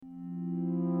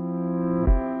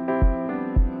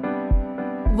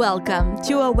Welcome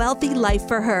to A Wealthy Life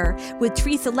for Her with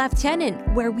Teresa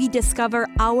Lieutenant, where we discover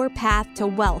our path to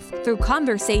wealth through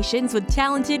conversations with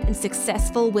talented and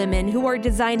successful women who are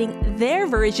designing their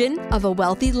version of a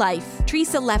wealthy life.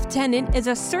 Teresa Lieutenant is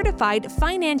a certified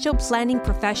financial planning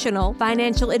professional,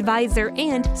 financial advisor,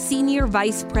 and senior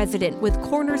vice president with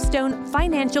Cornerstone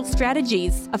Financial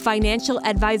Strategies, a financial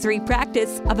advisory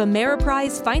practice of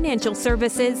Ameriprise Financial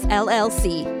Services,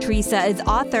 LLC. Teresa is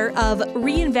author of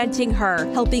Reinventing Her,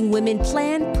 helping women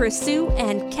plan, pursue,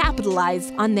 and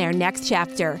capitalize on their next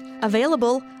chapter.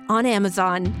 Available on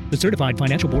Amazon. The Certified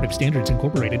Financial Board of Standards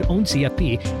Incorporated owns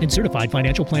CFP and Certified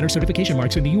Financial Planner certification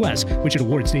marks in the U.S., which it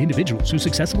awards to individuals who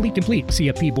successfully complete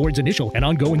CFP Board's initial and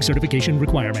ongoing certification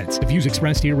requirements. The views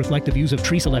expressed here reflect the views of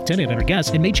Teresa Lieutenant and her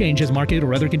guests and may change as market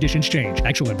or other conditions change.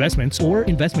 Actual investments or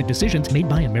investment decisions made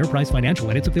by Ameriprise Financial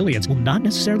and its affiliates will not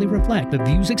necessarily reflect the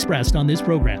views expressed on this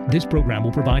program. This program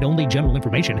will provide only general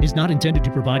information, is not intended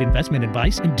to provide investment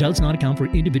advice, and does not account for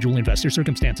individual investor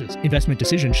circumstances. Investment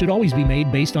decisions should always be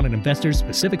made based on an investor's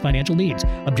specific financial needs,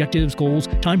 objectives, goals,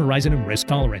 time horizon, and risk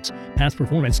tolerance. Past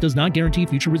performance does not guarantee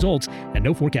future results, and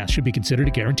no forecast should be considered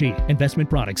a guarantee. Investment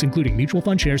products, including mutual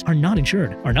fund shares, are not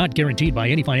insured, are not guaranteed by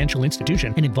any financial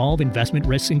institution, and involve investment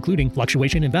risks including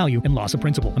fluctuation in value and loss of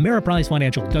principal. Ameriprise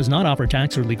Financial does not offer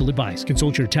tax or legal advice.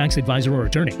 Consult your tax advisor or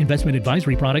attorney. Investment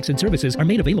advisory products and services are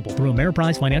made available through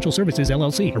Ameriprise Financial Services,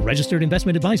 LLC, a registered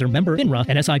investment advisor, member FINRA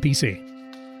and SIPC.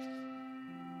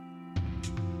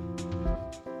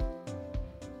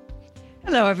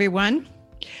 Hello, everyone.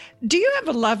 Do you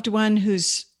have a loved one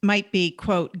who's might be,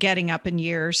 quote, getting up in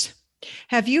years?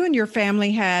 Have you and your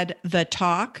family had the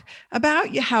talk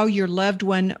about how your loved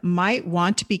one might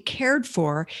want to be cared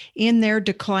for in their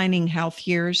declining health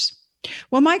years?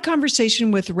 Well, my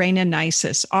conversation with Raina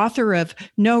Nisus, author of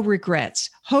No Regrets,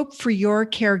 Hope for Your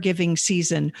Caregiving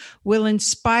Season, will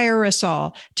inspire us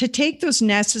all to take those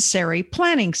necessary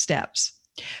planning steps.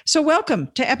 So welcome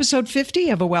to episode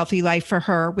 50 of A Wealthy Life for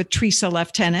Her with Teresa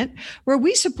Lieutenant, where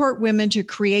we support women to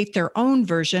create their own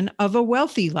version of a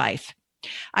wealthy life.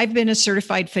 I've been a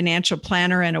certified financial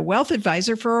planner and a wealth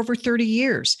advisor for over 30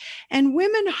 years, and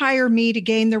women hire me to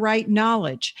gain the right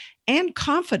knowledge and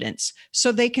confidence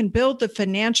so they can build the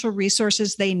financial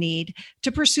resources they need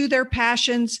to pursue their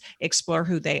passions, explore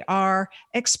who they are,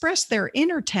 express their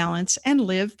inner talents, and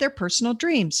live their personal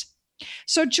dreams.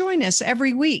 So join us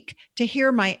every week to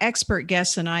hear my expert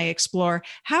guests and I explore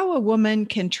how a woman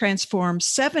can transform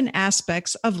 7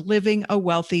 aspects of living a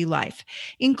wealthy life,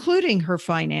 including her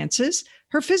finances,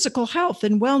 her physical health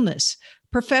and wellness,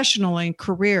 professional and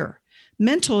career,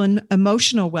 mental and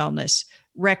emotional wellness,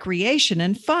 recreation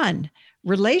and fun,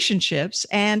 relationships,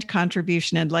 and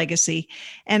contribution and legacy.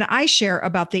 And I share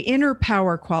about the inner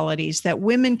power qualities that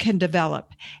women can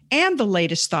develop and the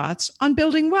latest thoughts on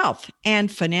building wealth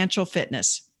and financial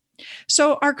fitness.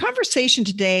 So our conversation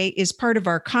today is part of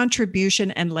our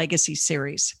contribution and legacy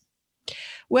series.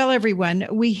 Well, everyone,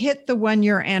 we hit the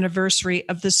 1-year anniversary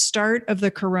of the start of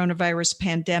the coronavirus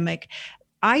pandemic.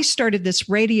 I started this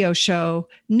radio show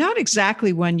not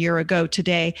exactly 1 year ago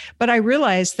today, but I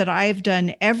realized that I've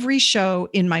done every show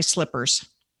in my slippers.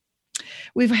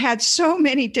 We've had so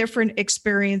many different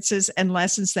experiences and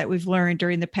lessons that we've learned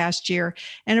during the past year.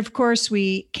 And of course,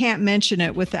 we can't mention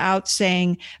it without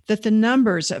saying that the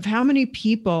numbers of how many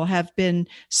people have been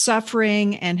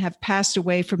suffering and have passed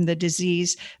away from the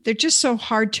disease, they're just so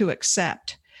hard to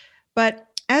accept. But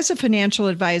as a financial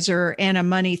advisor and a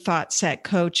money thought set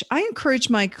coach, I encourage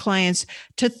my clients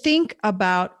to think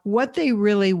about what they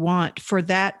really want for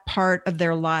that part of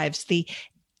their lives, the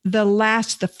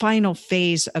final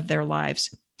phase of their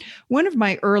lives. One of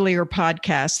my earlier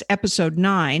podcasts, episode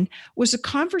 9, was a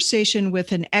conversation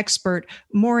with an expert.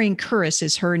 Maureen Curris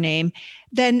is her name.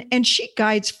 And she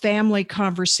guides family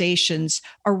conversations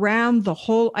around the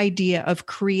whole idea of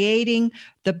creating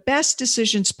the best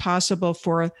decisions possible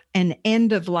for an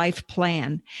end-of-life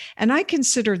plan. And I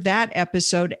consider that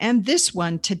episode and this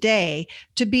one today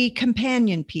to be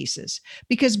companion pieces,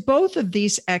 because both of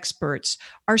these experts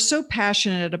are so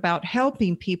passionate about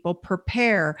helping people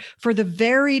prepare for the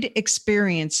varied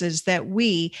experiences that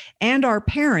we and our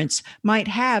parents might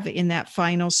have in that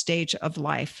final stage of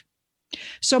life.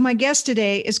 So my guest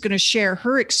today is going to share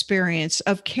her experience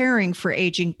of caring for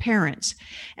aging parents.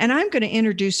 And I'm going to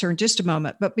introduce her in just a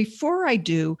moment. But before I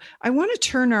do, I want to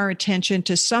turn our attention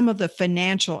to some of the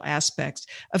financial aspects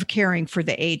of caring for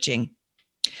the aging.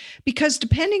 Because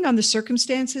depending on the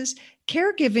circumstances,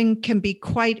 caregiving can be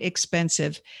quite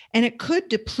expensive, and it could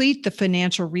deplete the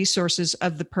financial resources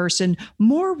of the person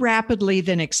more rapidly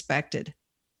than expected.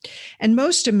 And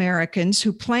most Americans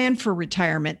who plan for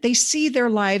retirement, they see their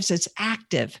lives as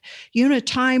active, a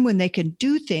time when they can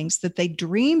do things that they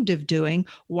dreamed of doing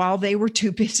while they were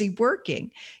too busy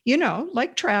working,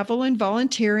 like travel and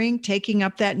volunteering, taking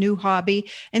up that new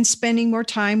hobby, and spending more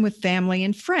time with family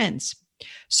and friends.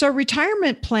 So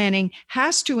retirement planning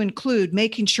has to include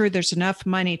making sure there's enough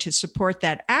money to support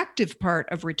that active part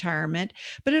of retirement,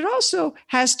 but it also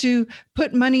has to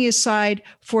put money aside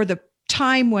for the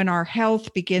time when our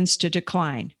health begins to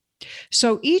decline.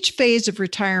 So each phase of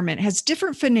retirement has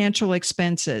different financial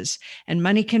expenses, and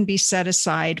money can be set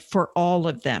aside for all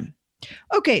of them.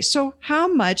 Okay, so how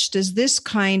much does this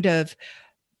kind of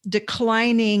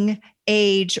declining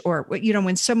age, or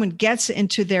when someone gets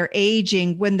into their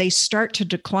aging, when they start to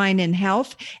decline in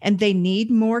health and they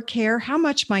need more care, how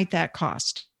much might that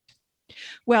cost?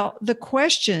 Well, the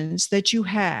questions that you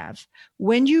have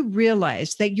when you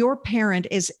realize that your parent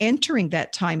is entering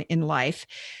that time in life,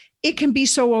 it can be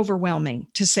so overwhelming,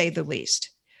 to say the least.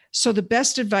 So the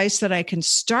best advice that I can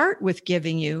start with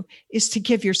giving you is to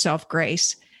give yourself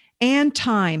grace and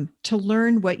time to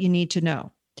learn what you need to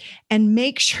know. And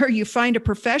make sure you find a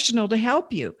professional to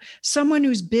help you, someone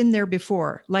who's been there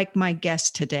before, like my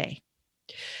guest today.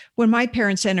 When my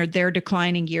parents entered their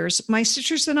declining years, my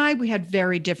sisters and I, we had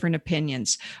very different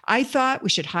opinions. I thought we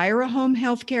should hire a home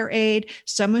health care aide,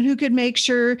 someone who could make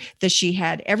sure that she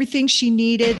had everything she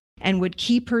needed and would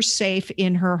keep her safe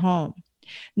in her home.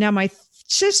 Now, my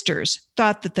sisters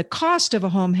thought that the cost of a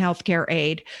home health care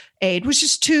aide was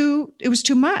just too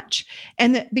much.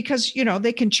 And that because,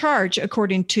 they can charge,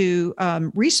 according to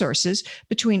resources,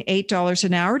 between $8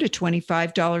 an hour to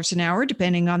 $25 an hour,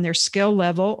 depending on their skill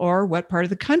level or what part of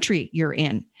the country you're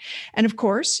in. And of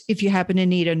course, if you happen to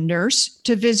need a nurse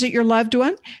to visit your loved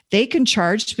one, they can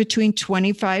charge between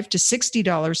 $25 to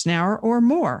 $60 an hour or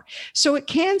more. So it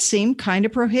can seem kind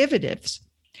of prohibitive.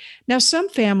 Now, some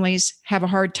families have a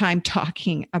hard time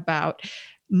talking about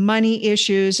money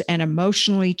issues and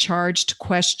emotionally charged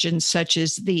questions such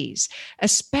as these,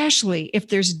 especially if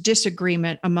there's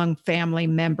disagreement among family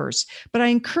members. But I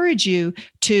encourage you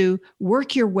to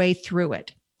work your way through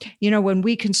it. When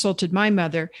we consulted my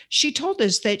mother, she told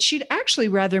us that she'd actually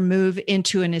rather move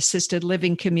into an assisted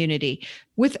living community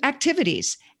with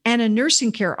activities and a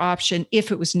nursing care option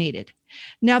if it was needed.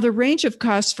 Now, the range of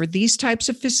costs for these types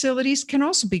of facilities can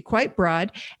also be quite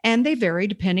broad, and they vary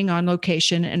depending on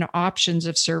location and options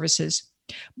of services.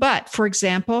 But, for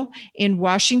example, in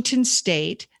Washington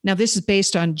State, now this is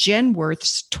based on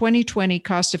Genworth's 2020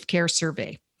 cost of care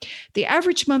survey, the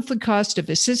average monthly cost of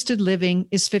assisted living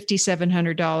is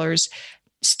 $5,700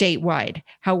 statewide.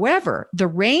 However, the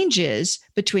range is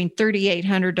between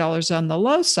 $3,800 on the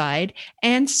low side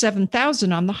and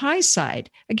 $7,000 on the high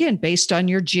side, again, based on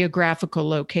your geographical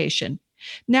location.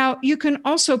 Now, you can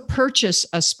also purchase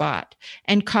a spot,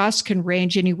 and costs can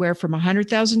range anywhere from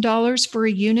 $100,000 for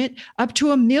a unit up to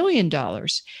 $1 million.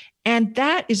 And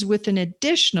that is with an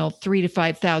additional $3,000 to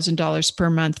 $5,000 per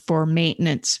month for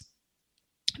maintenance.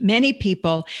 Many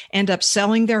people end up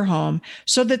selling their home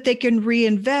so that they can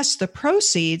reinvest the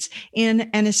proceeds in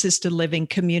an assisted living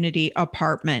community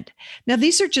apartment. Now,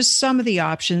 these are just some of the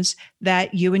options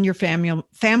that you and your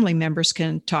family members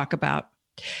can talk about.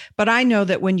 But I know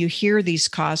that when you hear these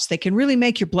costs, they can really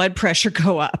make your blood pressure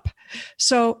go up.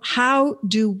 So how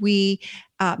do we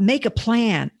make a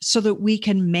plan so that we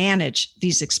can manage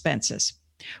these expenses?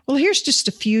 Well, here's just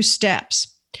a few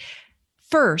steps.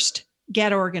 First,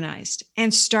 get organized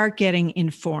and start getting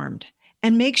informed.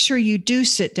 And make sure you do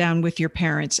sit down with your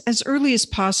parents as early as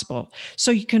possible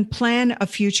so you can plan a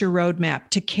future roadmap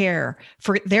to care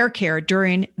for their care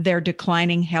during their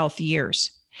declining health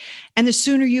years. And the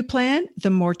sooner you plan, the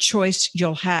more choice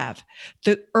you'll have.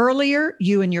 The earlier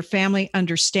you and your family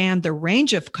understand the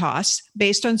range of costs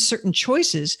based on certain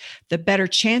choices, the better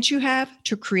chance you have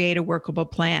to create a workable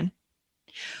plan.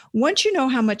 Once you know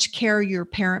how much care your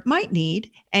parent might need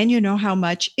and you know how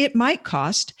much it might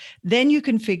cost, then you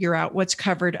can figure out what's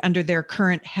covered under their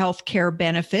current health care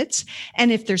benefits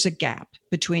and if there's a gap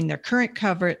between their current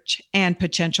coverage and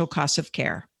potential costs of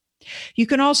care. You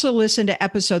can also listen to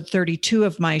episode 32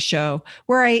 of my show,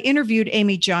 where I interviewed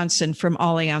Amy Johnson from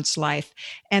Allianz Life,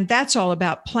 and that's all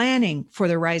about planning for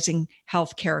the rising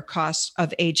healthcare costs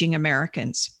of aging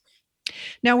Americans.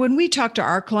 Now, when we talk to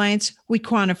our clients, we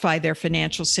quantify their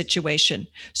financial situation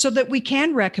so that we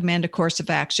can recommend a course of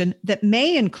action that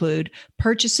may include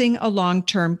purchasing a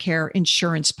long-term care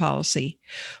insurance policy,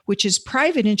 which is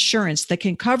private insurance that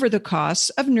can cover the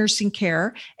costs of nursing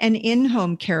care and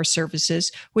in-home care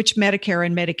services, which Medicare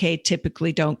and Medicaid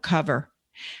typically don't cover.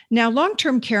 Now,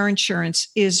 long-term care insurance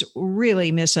is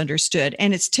really misunderstood,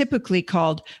 and it's typically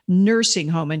called nursing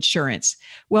home insurance.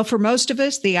 Well, for most of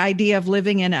us, the idea of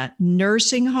living in a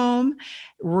nursing home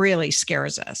really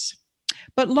scares us.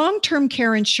 But long-term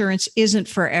care insurance isn't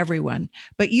for everyone,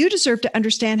 but you deserve to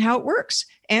understand how it works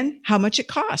and how much it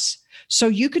costs, so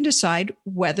you can decide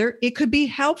whether it could be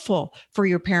helpful for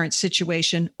your parent's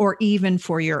situation or even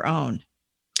for your own.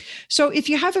 So if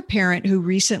you have a parent who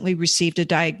recently received a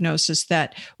diagnosis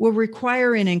that will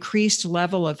require an increased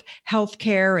level of health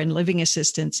care and living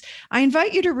assistance, I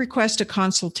invite you to request a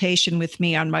consultation with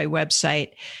me on my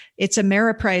website. It's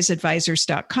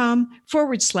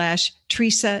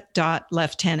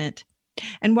ameripriseadvisors.com/Teresa.Lieutenant.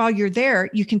 And while you're there,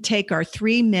 you can take our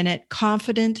 3-minute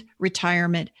confident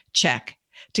retirement check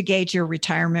to gauge your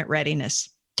retirement readiness.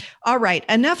 All right,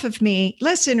 enough of me.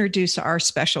 Let's introduce our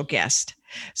special guest.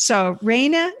 So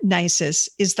Raina Nicis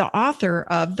is the author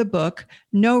of the book,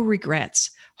 No Regrets,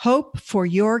 Hope for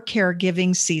Your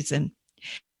Caregiving Season.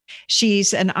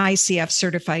 She's an ICF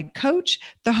certified coach,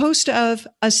 the host of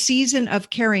a Season of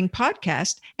Caring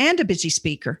podcast, and a busy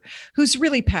speaker who's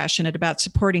really passionate about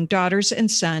supporting daughters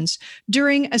and sons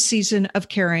during a season of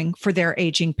caring for their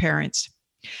aging parents.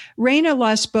 Raina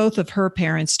lost both of her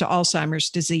parents to Alzheimer's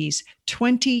disease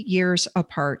 20 years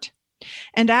apart.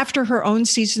 And after her own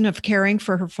season of caring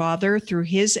for her father through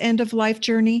his end-of-life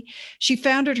journey, she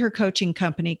founded her coaching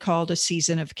company called A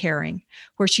Season of Caring,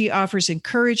 where she offers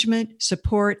encouragement,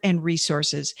 support, and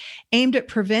resources aimed at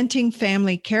preventing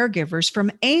family caregivers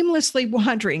from aimlessly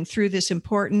wandering through this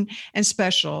important and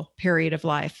special period of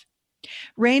life.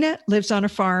 Raina lives on a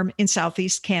farm in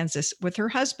southeast Kansas with her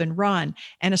husband, Ron,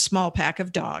 and a small pack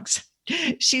of dogs.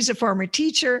 She's a former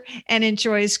teacher and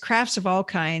enjoys crafts of all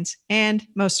kinds, and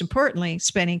most importantly,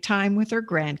 spending time with her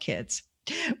grandkids.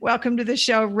 Welcome to the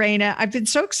show, Raina. I've been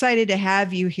so excited to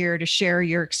have you here to share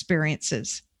your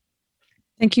experiences.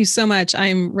 Thank you so much.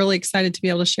 I'm really excited to be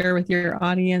able to share with your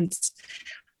audience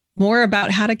more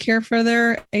about how to care for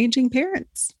their aging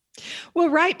parents. Well,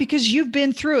 right, because you've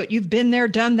been through it. You've been there,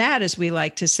 done that, as we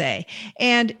like to say.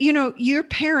 And, you know, your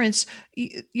parents,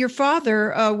 your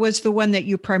father was the one that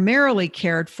you primarily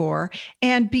cared for.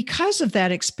 And because of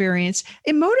that experience,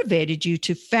 it motivated you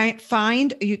to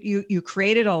you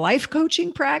created a life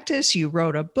coaching practice, you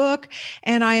wrote a book,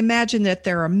 and I imagine that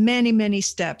there are many, many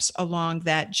steps along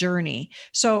that journey.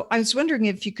 So I was wondering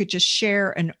if you could just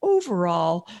share an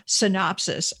overall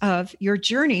synopsis of your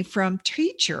journey from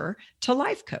teacher to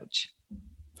life coach.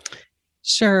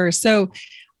 Sure. So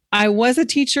I was a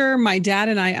teacher. My dad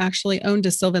and I actually owned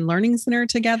a Sylvan Learning Center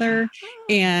together.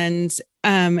 And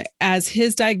as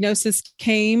his diagnosis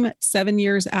came 7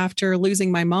 years after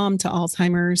losing my mom to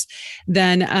Alzheimer's,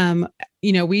 then,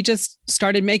 we just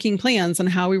started making plans on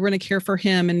how we were going to care for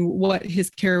him and what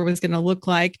his care was going to look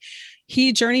like.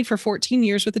 He journeyed for 14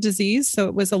 years with the disease. So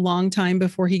it was a long time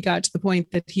before he got to the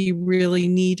point that he really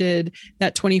needed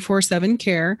that 24/7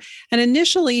 care. And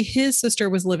initially his sister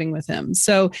was living with him.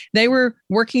 So they were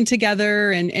working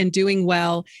together and doing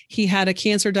well. He had a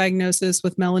cancer diagnosis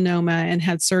with melanoma and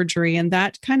had surgery, and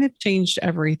that kind of changed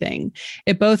everything.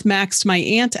 It both maxed my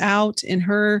aunt out in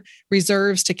her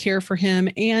reserves to care for him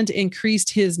and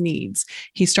increased his needs.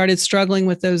 He started struggling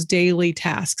with those daily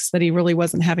tasks that he really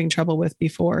wasn't having trouble with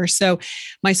before. So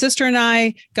my sister and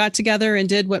I got together and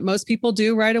did what most people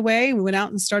do right away. We went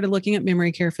out and started looking at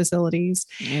memory care facilities.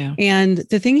 Yeah. And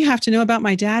the thing you have to know about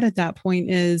my dad at that point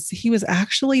is he was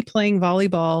actually playing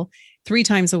volleyball 3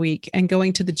 times a week and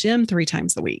going to the gym 3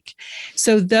 times a week.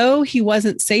 So though he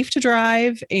wasn't safe to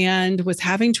drive and was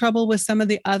having trouble with some of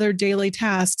the other daily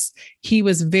tasks, he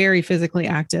was very physically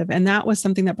active. And that was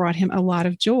something that brought him a lot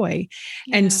of joy.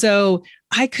 Yeah. And so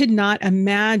I could not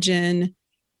imagine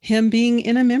him being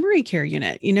in a memory care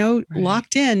unit, right,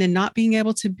 locked in and not being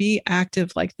able to be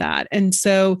active like that. And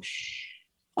so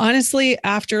honestly,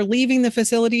 after leaving the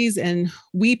facilities and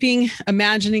weeping,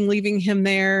 imagining leaving him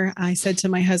there, I said to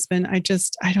my husband, I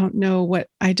don't know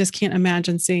I just can't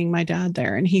imagine seeing my dad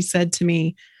there. And he said to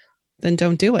me, then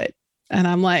don't do it. And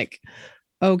I'm like,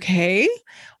 okay,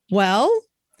 well,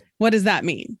 what does that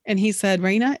mean? And he said,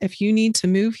 Raina, if you need to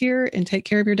move here and take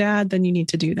care of your dad, then you need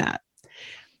to do that.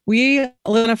 We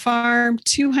live on a farm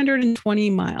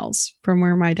 220 miles from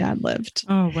where my dad lived.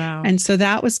 Oh, wow. And so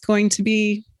that was going to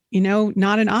be,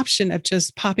 not an option of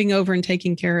just popping over and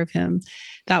taking care of him.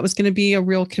 That was going to be a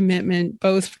real commitment,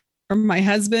 both from my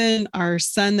husband, our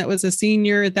son that was a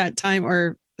senior at that time,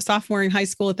 or sophomore in high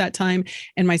school at that time,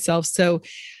 and myself. So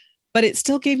but it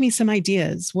still gave me some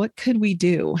ideas. What could we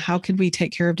do? How could we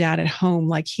take care of dad at home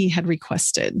like he had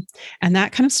requested? And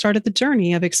that kind of started the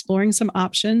journey of exploring some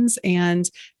options. And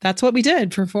that's what we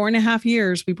did for 4.5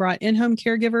 years. We brought in-home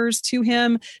caregivers to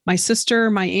him. My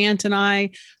sister, my aunt, and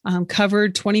I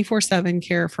covered 24/7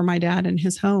 care for my dad in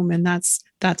his home. And that's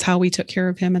how we took care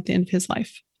of him at the end of his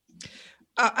life.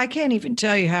 I can't even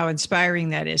tell you how inspiring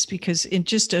that is, because in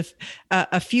just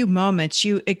a few moments,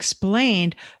 you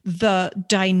explained the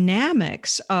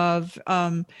dynamics of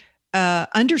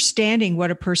understanding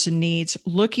what a person needs,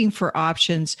 looking for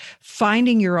options,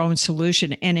 finding your own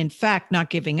solution, and in fact, not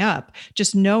giving up,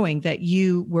 just knowing that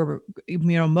you were,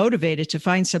 motivated to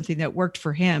find something that worked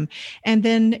for him. And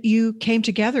then you came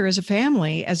together as a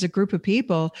family, as a group of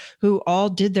people who all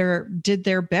did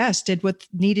their best, did what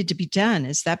needed to be done.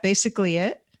 Is that basically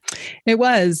it? It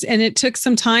was. And it took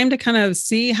some time to kind of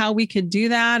see how we could do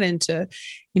that and to,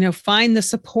 find the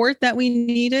support that we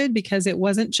needed, because it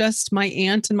wasn't just my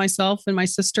aunt and myself and my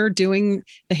sister doing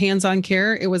the hands-on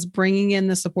care. It was bringing in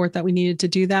the support that we needed to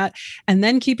do that. And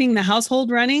then keeping the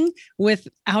household running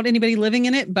without anybody living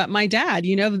in it, but my dad,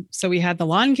 so we had the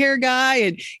lawn care guy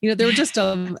and, there were just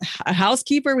a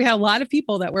housekeeper. We had a lot of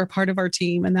people that were part of our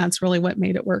team, and that's really what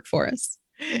made it work for us.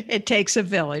 It takes a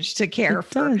village to care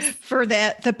for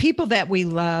that. The people that we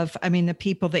love. I mean, the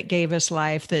people that gave us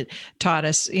life, that taught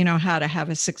us, how to have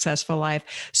a successful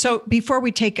life. So before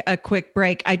we take a quick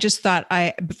break, I just thought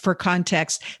for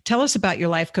context, tell us about your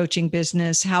life coaching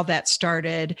business, how that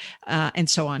started, and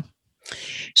so on.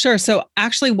 Sure. So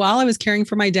actually, while I was caring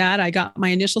for my dad, I got my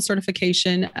initial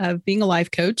certification of being a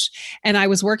life coach, and I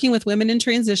was working with women in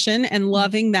transition and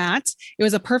loving that. It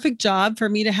was a perfect job for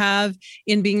me to have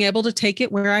in being able to take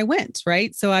it where I went,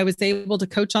 right? So I was able to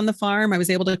coach on the farm. I was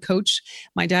able to coach.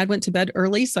 My dad went to bed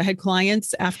early, so I had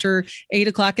clients after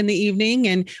 8:00 in the evening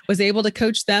and was able to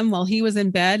coach them while he was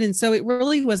in bed. And so it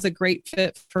really was a great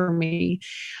fit for me.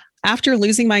 After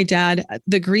losing my dad,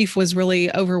 the grief was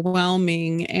really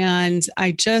overwhelming. And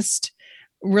I just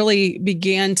really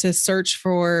began to search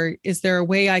for, is there a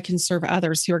way I can serve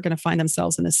others who are going to find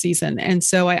themselves in this season? And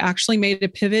so I actually made a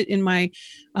pivot in my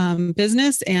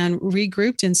business and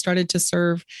regrouped and started to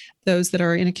serve those that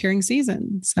are in a caring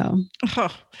season. So.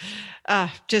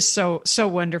 Just so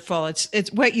wonderful.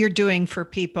 It's what you're doing for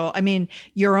people. I mean,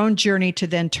 your own journey to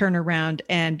then turn around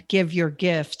and give your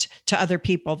gift to other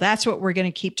people. That's what we're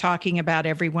going to keep talking about,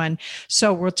 everyone.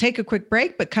 So we'll take a quick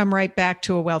break, but come right back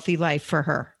to A Wealthy Life for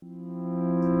Her.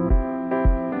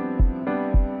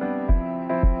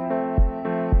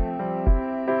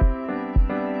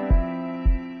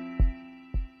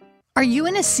 Are you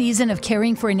in a season of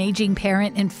caring for an aging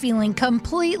parent and feeling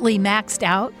completely maxed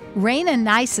out? Raina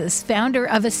Nisus, founder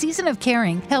of A Season of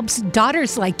Caring, helps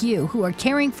daughters like you who are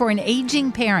caring for an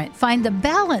aging parent find the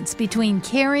balance between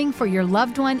caring for your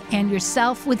loved one and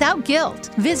yourself without guilt.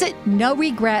 Visit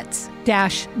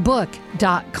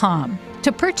noregrets-book.com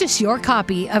to purchase your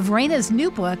copy of Raina's new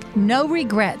book, No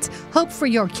Regrets, Hope for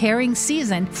Your Caring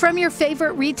Season, from your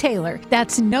favorite retailer.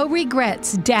 That's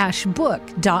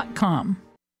noregrets-book.com.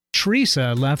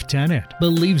 Teresa Lieutenant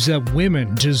believes that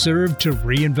women deserve to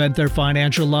reinvent their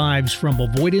financial lives from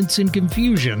avoidance and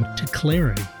confusion to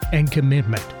clarity and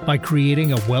commitment by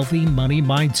creating a wealthy money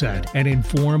mindset and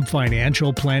informed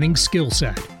financial planning skill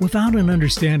set. Without an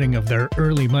understanding of their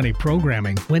early money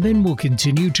programming, women will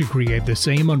continue to create the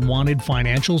same unwanted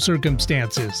financial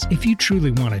circumstances. If you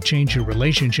truly want to change your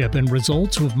relationship and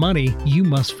results with money, you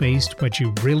must face what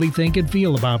you really think and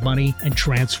feel about money and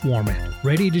transform it.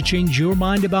 Ready to change your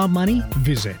mind about money?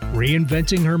 Visit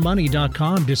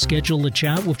reinventinghermoney.com to schedule a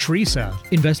chat with Teresa.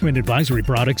 Investment advisory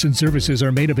products and services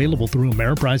are made available through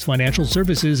Ameriprise Financial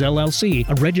Services, LLC,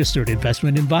 a registered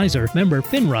investment advisor, member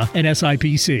FINRA and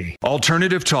SIPC.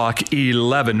 Alternative Talk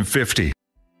 1150.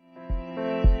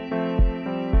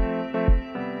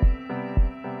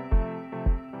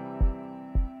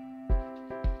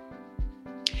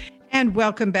 And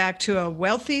welcome back to A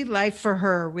Wealthy Life for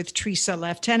Her with Teresa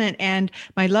Lieutenant and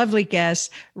my lovely guest,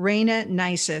 Raina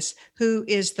Nisus, who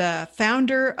is the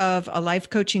founder of a life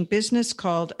coaching business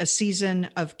called A Season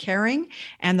of Caring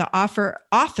and the author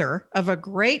of a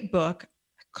great book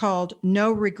called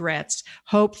No Regrets,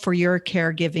 Hope for Your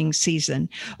Caregiving Season.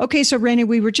 Okay, so Raina,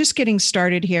 we were just getting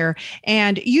started here,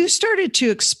 and you started to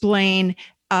explain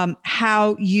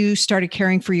how you started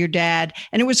caring for your dad.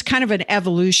 And it was kind of an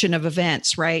evolution of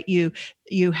events, right? You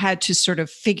had to sort of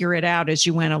figure it out as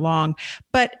you went along.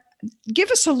 But give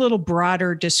us a little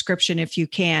broader description, if you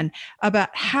can, about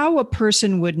how a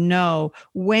person would know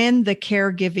when the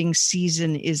caregiving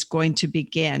season is going to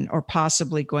begin or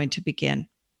possibly going to begin.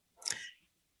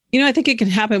 I think it can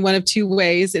happen one of two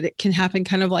ways. It can happen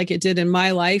kind of like it did in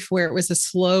my life, where it was a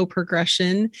slow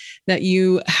progression, that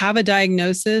you have a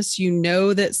diagnosis, you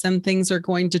know that some things are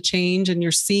going to change and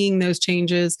you're seeing those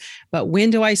changes, but when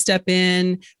do I step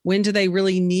in? When do they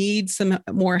really need some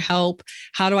more help?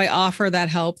 How do I offer that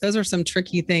help? Those are some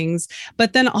tricky things.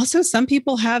 But then also some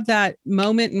people have that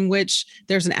moment in which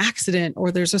there's an accident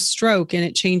or there's a stroke and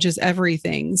it changes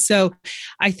everything. So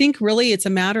I think really it's a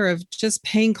matter of just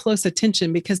paying close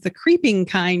attention, because the creeping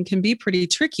kind can be pretty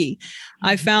tricky.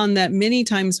 I found that many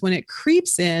times when it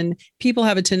creeps in, people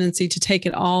have a tendency to take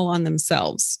it all on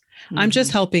themselves. I'm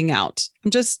just helping out. I'm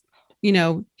just,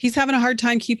 he's having a hard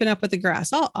time keeping up with the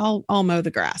grass. I'll mow the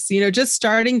grass, just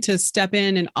starting to step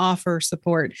in and offer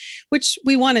support, which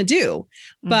we want to do.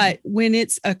 But when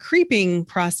it's a creeping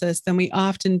process, then we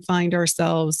often find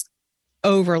ourselves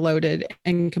overloaded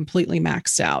and completely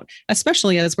maxed out,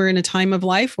 especially as we're in a time of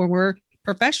life where we're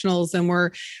professionals and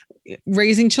we're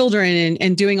raising children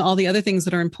and doing all the other things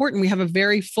that are important. We have a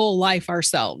very full life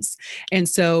ourselves. And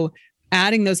so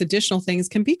adding those additional things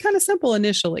can be kind of simple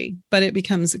initially, but it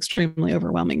becomes extremely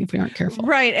overwhelming if we aren't careful.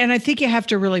 Right. And I think you have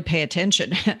to really pay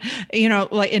attention.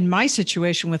 Like in my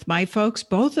situation with my folks,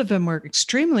 both of them were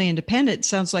extremely independent.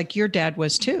 Sounds like your dad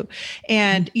was too.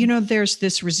 And, there's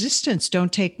this resistance.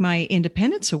 Don't take my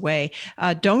independence away.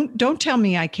 Don't tell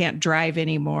me I can't drive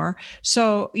anymore.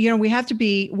 So, we have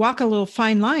to walk a little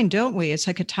fine line, don't we? It's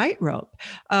like a tightrope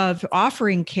of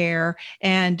offering care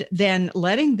and then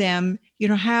letting them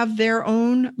have their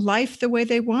own life the way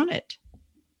they want it.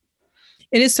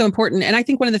 It is so important. And I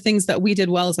think one of the things that we did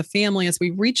well as a family, as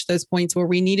we reached those points where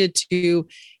we needed to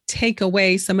take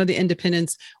away some of the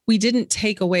independence, we didn't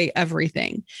take away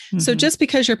everything. So just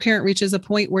because your parent reaches a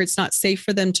point where it's not safe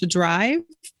for them to drive,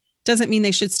 doesn't mean they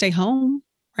should stay home.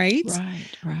 Right?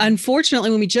 Right.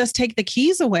 Unfortunately, when we just take the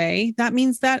keys away, that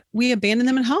means that we abandon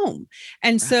them at home.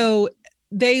 And so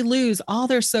they lose all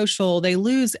their social, they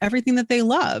lose everything that they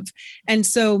love. And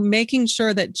so making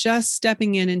sure that just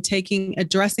stepping in and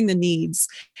addressing the needs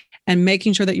and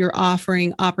making sure that you're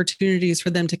offering opportunities for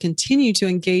them to continue to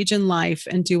engage in life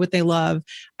and do what they love,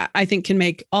 I think can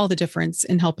make all the difference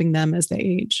in helping them as they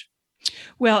age.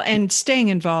 Well, and staying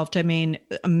involved. I mean,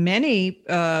 many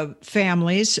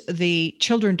families, the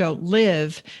children don't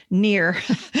live near,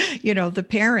 the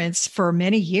parents for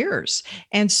many years.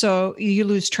 And so you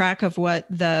lose track of what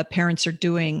the parents are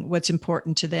doing, what's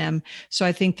important to them. So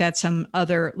I think that's some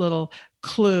other little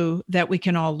clue that we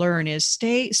can all learn is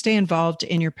stay involved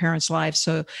in your parents' lives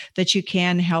so that you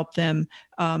can help them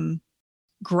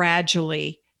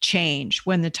gradually change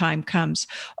when the time comes.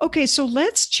 Okay, so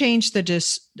let's change the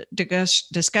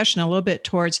discussion a little bit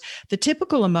towards the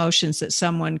typical emotions that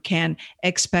someone can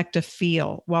expect to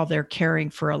feel while they're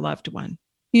caring for a loved one.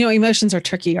 Emotions are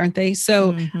tricky, aren't they?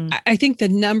 So I think the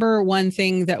number one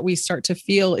thing that we start to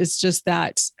feel is just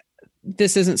that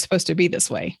this isn't supposed to be this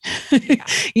way.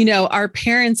 Yeah. Our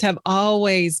parents have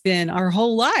always been our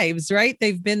whole lives, right?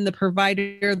 They've been the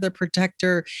provider, the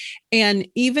protector. And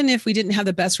even if we didn't have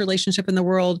the best relationship in the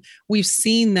world, we've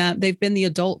seen that they've been the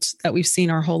adults that we've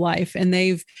seen our whole life, and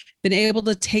they've been able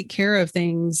to take care of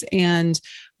things. And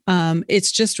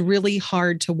it's just really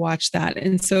hard to watch that.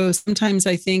 And so sometimes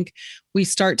I think we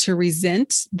start to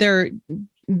resent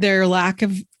their lack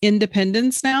of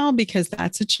independence now, because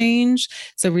that's a change.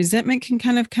 So resentment can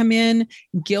kind of come in,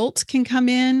 guilt can come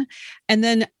in. And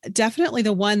then definitely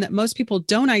the one that most people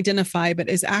don't identify, but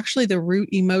is actually the root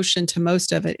emotion to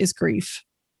most of it, is grief.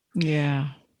 Yeah.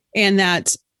 And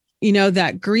that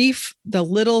that grief, the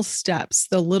little steps,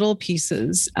 the little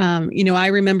pieces. I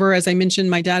remember, as I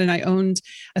mentioned, my dad and I owned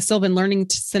a Sylvan Learning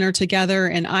Center together,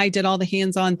 and I did all the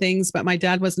hands-on things, but my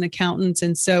dad was an accountant.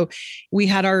 And so we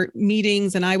had our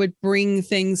meetings, and I would bring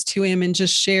things to him and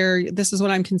just share, this is what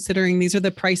I'm considering. These are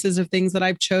the prices of things that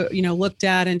I've looked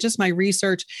at, and just my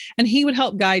research. And he would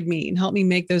help guide me and help me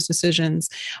make those decisions.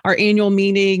 Our annual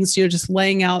meetings, just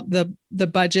laying out the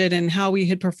budget and how we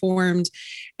had performed.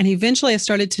 And eventually I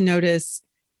started to notice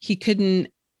he couldn't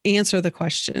answer the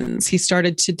questions. He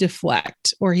started to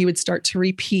deflect, or he would start to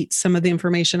repeat some of the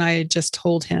information I had just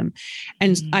told him.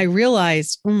 And I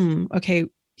realized, okay,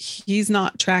 he's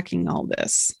not tracking all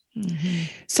this.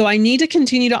 So I need to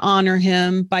continue to honor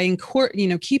him by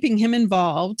keeping him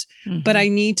involved, but I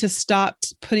need to stop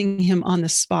putting him on the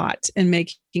spot and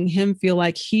making him feel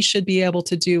like he should be able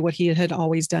to do what he had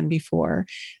always done before.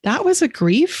 That was a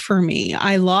grief for me.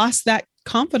 I lost that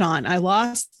confidant. I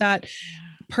lost that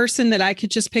person that I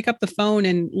could just pick up the phone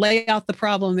and lay out the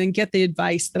problem and get the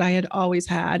advice that I had always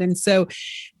had. And so,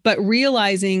 but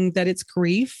realizing that it's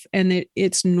grief and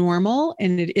it's normal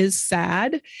and it is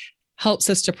sad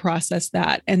helps us to process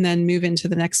that and then move into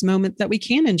the next moment that we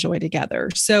can enjoy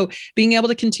together. So being able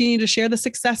to continue to share the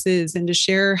successes and to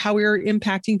share how we're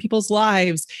impacting people's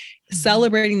lives,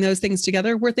 celebrating those things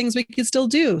together were things we could still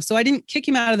do. So I didn't kick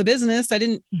him out of the business. I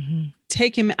didn't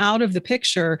take him out of the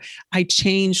picture. I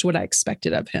changed what I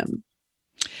expected of him.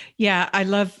 Yeah, I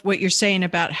love what you're saying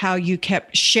about how you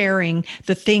kept sharing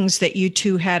the things that you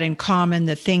two had in common,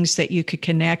 the things that you could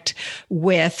connect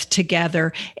with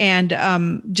together.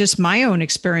 And just my own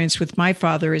experience with my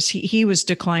father is he was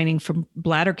declining from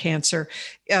bladder cancer.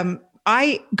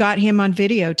 I got him on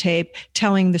videotape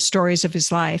telling the stories of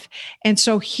his life. And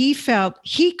so he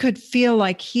could feel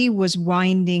like he was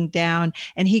winding down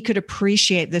and he could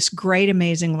appreciate this great,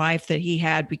 amazing life that he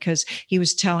had because he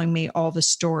was telling me all the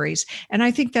stories. And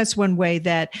I think that's one way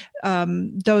that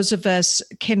those of us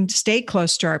can stay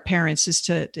close to our parents is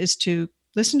to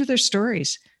listen to their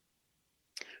stories.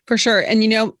 For sure. And,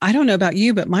 I don't know about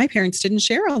you, but my parents didn't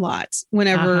share a lot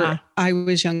whenever I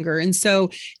was younger. And so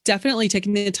definitely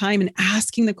taking the time and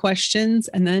asking the questions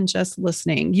and then just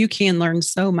listening, you can learn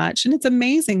so much. And it's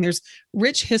amazing. There's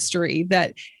rich history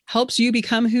that helps you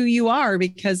become who you are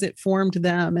because it formed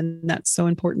them. And that's so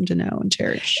important to know and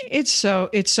cherish. It's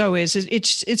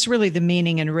really the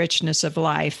meaning and richness of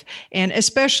life. And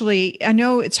especially, I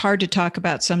know it's hard to talk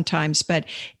about sometimes, but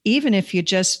even if you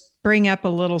just bring up a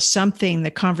little something,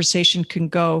 the conversation can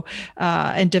go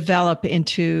and develop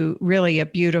into really a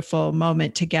beautiful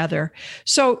moment together.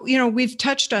 So, we've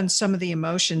touched on some of the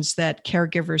emotions that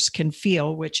caregivers can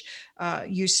feel, which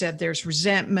you said there's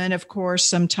resentment, of course,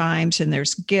 sometimes, and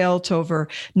there's guilt over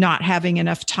not having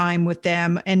enough time with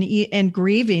them and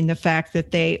grieving the fact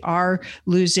that they are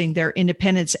losing their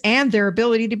independence and their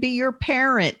ability to be your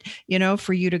parent,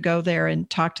 for you to go there and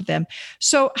talk to them.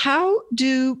 So how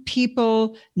do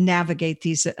people navigate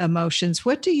these emotions?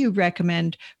 What do you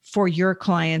recommend for your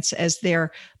clients as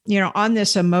they're, on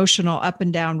this emotional up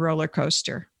and down roller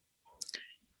coaster?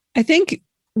 I think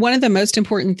one of the most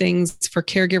important things for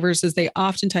caregivers is they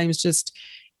oftentimes just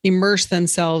immerse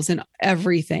themselves in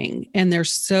everything. And they're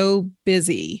so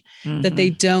busy that they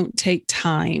don't take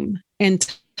time. And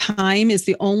time is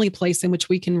the only place in which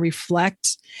we can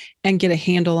reflect and get a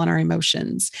handle on our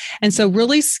emotions. And so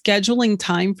really scheduling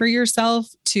time for yourself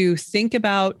to think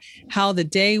about how the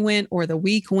day went or the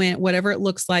week went, whatever it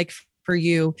looks like for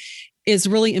you, is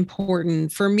really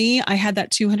important. For me, I had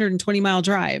that 220-mile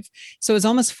drive. So it was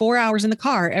almost 4 hours in the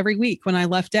car every week when I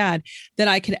left Dad that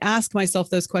I could ask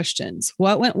myself those questions.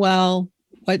 What went well?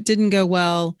 What didn't go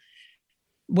well?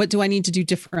 What do I need to do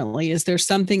differently? Is there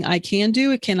something I can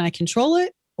do? Can I control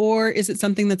it? Or is it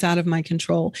something that's out of my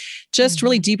control? Just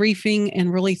really debriefing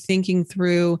and really thinking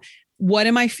through, what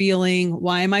am I feeling?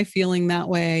 Why am I feeling that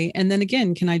way? And then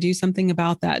again, can I do something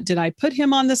about that? Did I put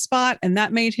him on the spot and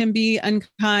that made him be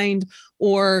unkind?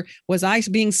 Or was I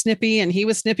being snippy and he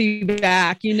was snippy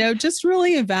back? Just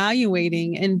really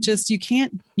evaluating, and just you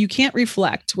can't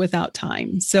reflect without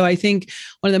time. So I think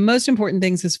one of the most important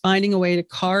things is finding a way to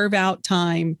carve out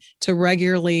time to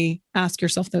regularly ask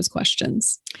yourself those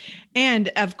questions.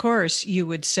 And of course, you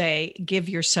would say, give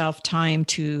yourself time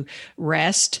to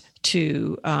rest,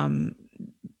 to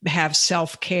have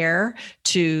self-care,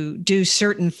 to do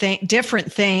certain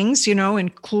different things,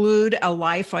 include a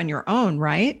life on your own,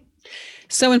 right?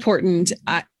 So important.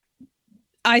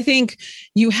 I think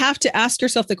you have to ask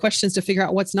yourself the questions to figure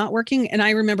out what's not working. And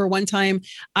I remember one time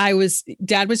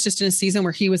Dad was just in a season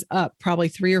where he was up probably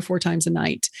 3 or 4 times a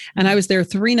night. And I was there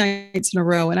 3 nights in a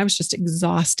row and I was just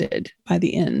exhausted by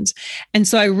the end. And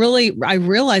so I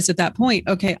realized at that point,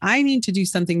 okay, I need to do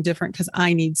something different because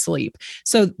I need sleep.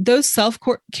 So those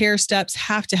self-care steps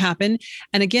have to happen.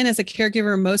 And again, as a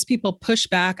caregiver, most people push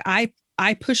back.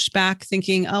 I pushed back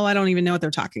thinking, I don't even know what they're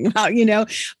talking about,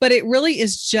 but it really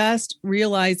is just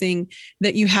realizing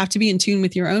that you have to be in tune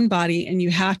with your own body and you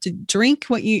have to drink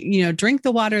drink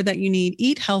the water that you need,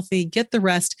 eat healthy, get the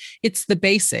rest. It's the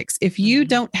basics. If you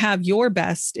don't have your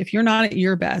best, if you're not at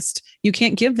your best, you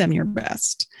can't give them your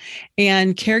best.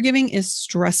 And caregiving is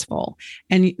stressful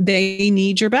and they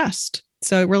need your best.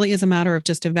 So it really is a matter of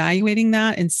just evaluating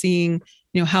that and seeing,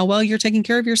 how well you're taking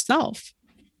care of yourself.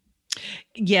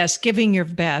 Yes, giving your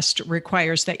best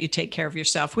requires that you take care of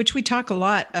yourself, which we talk a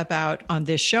lot about on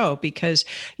this show, because,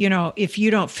 if you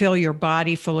don't fill your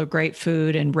body full of great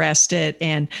food and rest it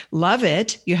and love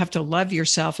it, you have to love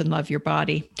yourself and love your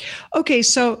body. Okay,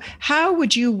 so how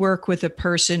would you work with a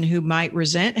person who might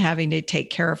resent having to take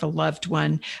care of a loved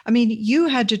one? I mean, you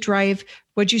had to drive,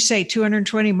 what'd you say,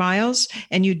 220 miles,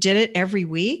 and you did it every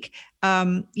week?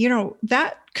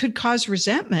 That could cause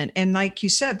resentment. And like you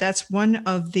said, that's one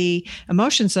of the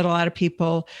emotions that a lot of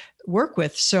people work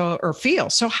with or feel.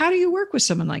 So how do you work with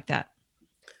someone like that?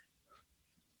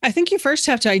 I think you first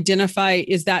have to identify,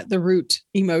 is that the root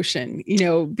emotion?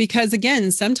 Because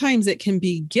again, sometimes it can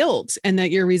be guilt and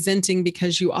that you're resenting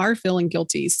because you are feeling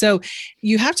guilty. So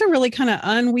you have to really kind of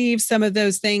unweave some of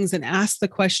those things and ask the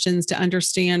questions to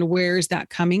understand where is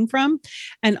that coming from.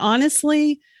 And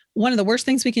honestly, one of the worst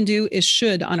things we can do is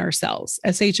should on ourselves,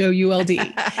 SHOULD.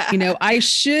 I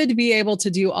should be able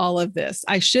to do all of this.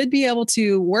 I should be able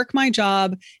to work my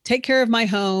job, take care of my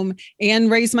home, and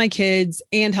raise my kids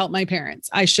and help my parents.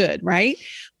 I should, right?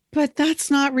 But that's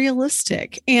not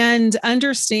realistic. And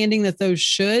understanding that those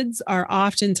shoulds are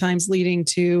oftentimes leading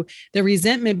to the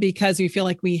resentment because we feel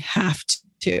like we have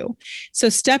to. So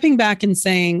stepping back and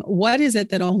saying, what is it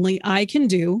that only I can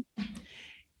do?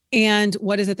 And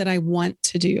what is it that I want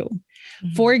to do?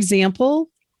 Mm-hmm. For example,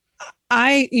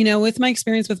 with my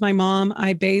experience with my mom,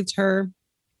 I bathed her,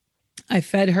 I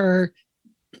fed her,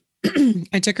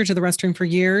 I took her to the restroom for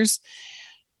years.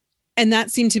 And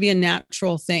that seemed to be a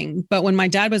natural thing. But when my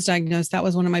dad was diagnosed, that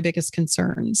was one of my biggest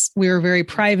concerns. We were a very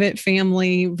private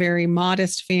family, very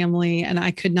modest family. And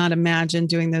I could not imagine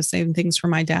doing those same things for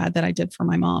my dad that I did for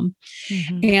my mom.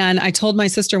 Mm-hmm. And I told my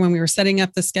sister when we were setting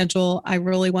up the schedule, I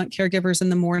really want caregivers in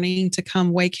the morning to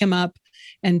come wake him up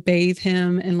and bathe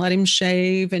him and let him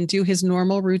shave and do his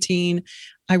normal routine.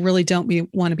 I really don't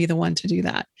want to be the one to do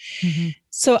that. Mm-hmm.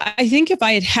 So I think if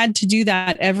I had to do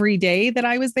that every day that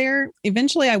I was there,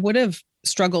 eventually I would have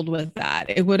struggled with that.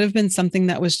 It would have been something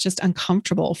that was just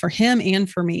uncomfortable for him and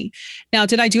for me. Now,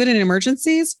 did I do it in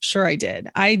emergencies? Sure, I did.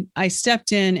 I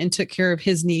stepped in and took care of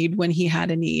his need when he had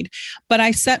a need, but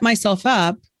I set myself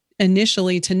up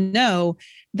initially to know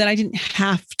that I didn't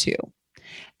have to.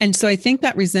 And so I think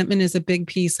that resentment is a big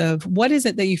piece of what is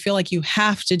it that you feel like you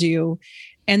have to do?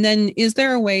 And then is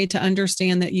there a way to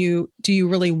understand that do you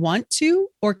really want to,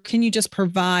 or can you just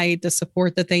provide the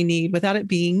support that they need without it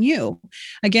being you?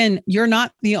 Again, you're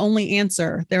not the only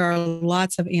answer. There are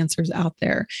lots of answers out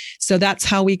there. So that's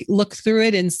how we look through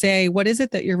it and say, what is it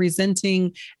that you're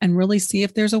resenting, and really see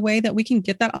if there's a way that we can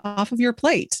get that off of your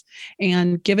plate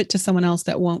and give it to someone else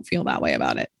that won't feel that way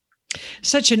about it.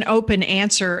 Such an open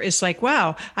answer is like,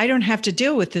 wow, I don't have to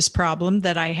deal with this problem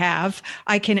that I have.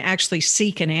 I can actually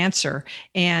seek an answer.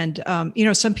 And,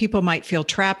 some people might feel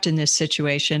trapped in this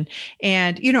situation.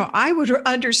 And, I would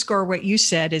underscore what you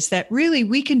said is that really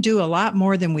we can do a lot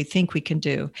more than we think we can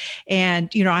do. And,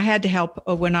 I had to help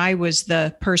when I was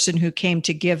the person who came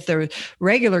to give the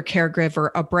regular caregiver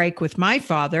a break with my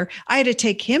father. I had to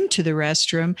take him to the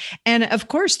restroom. And of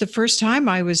course, the first time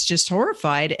I was just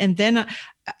horrified. And then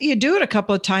you do it a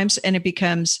couple of times and it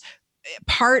becomes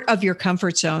part of your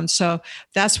comfort zone. So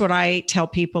that's what I tell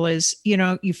people is,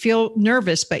 you feel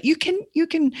nervous, but you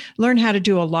can learn how to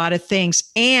do a lot of things.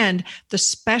 And the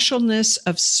specialness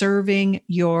of serving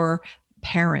your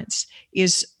parents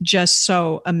is just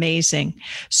so amazing.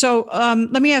 So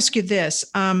let me ask you this.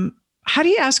 How do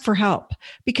you ask for help?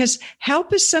 Because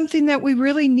help is something that we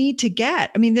really need to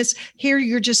get. I mean, here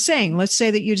you're just saying, let's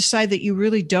say that you decide that you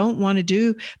really don't want to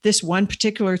do this one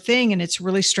particular thing and it's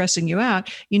really stressing you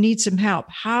out. You need some help.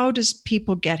 How does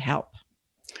people get help?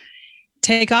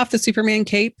 Take off the Superman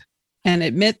cape and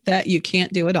admit that you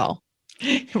can't do it all.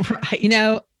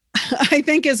 Right. I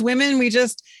think as women, we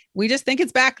just think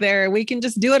it's back there. We can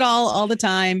just do it all the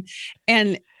time.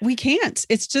 And we can't.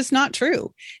 It's just not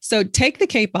true. So take the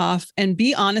cape off and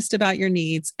be honest about your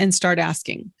needs and start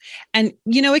asking. And,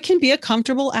 it can be a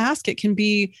comfortable ask. It can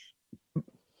be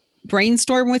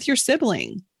brainstorm with your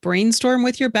sibling, brainstorm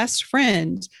with your best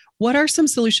friend. What are some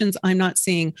solutions I'm not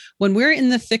seeing? When we're in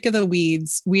the thick of the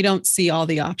weeds, we don't see all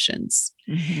the options.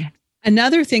 Mm-hmm.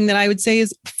 Another thing that I would say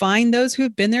is find those who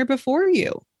have been there before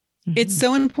you. Mm-hmm. It's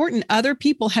so important. Other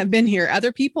people have been here.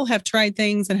 Other people have tried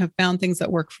things and have found things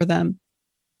that work for them.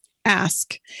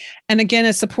 Ask. And again,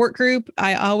 a support group,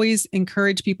 I always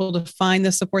encourage people to find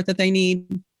the support that they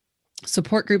need.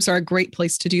 Support groups are a great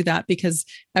place to do that because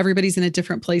everybody's in a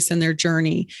different place in their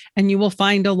journey. And you will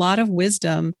find a lot of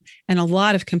wisdom and a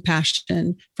lot of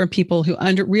compassion from people who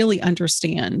really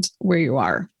understand where you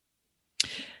are.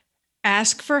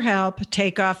 Ask for help,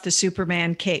 take off the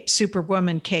Superman cape,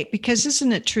 Superwoman cape, because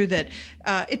isn't it true that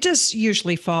it does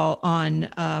usually fall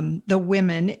on the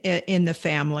women in the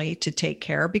family to take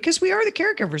care, because we are the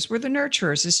caregivers, we're the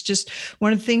nurturers. It's just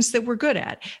one of the things that we're good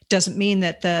at. Doesn't mean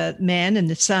that the men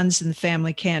and the sons in the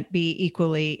family can't be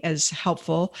equally as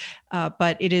helpful,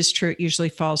 but it is true. It usually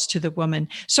falls to the woman.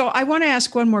 So I want to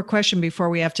ask one more question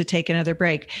before we have to take another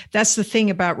break. That's the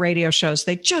thing about radio shows.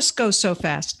 They just go so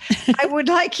fast. I would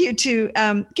like you to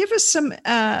give us some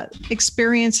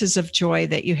experiences of joy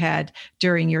that you had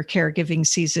during your caregiving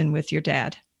season with your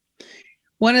dad.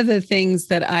 One of the things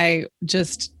that I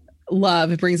just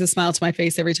love, it brings a smile to my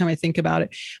face every time I think about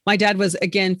it. My dad was,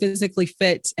 again, physically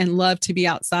fit and loved to be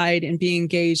outside and be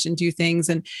engaged and do things.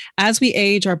 And as we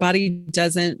age, our body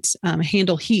doesn't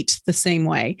handle heat the same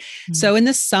way. Mm-hmm. So in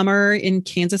the summer in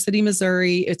Kansas City,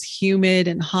 Missouri, it's humid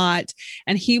and hot,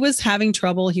 and he was having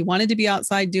trouble. He wanted to be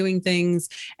outside doing things,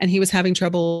 and he was having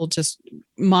trouble just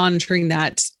monitoring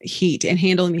that heat and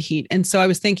handling the heat. And so I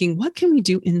was thinking, what can we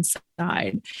do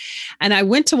inside? And I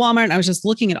went to Walmart and I was just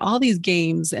looking at all these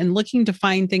games and looking to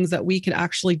find things that we could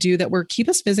actually do that were keep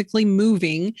us physically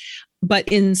moving, but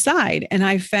inside. And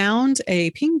I found a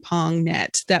ping pong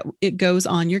net that it goes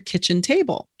on your kitchen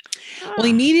table. Well,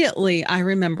 immediately I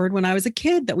remembered when I was a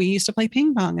kid that we used to play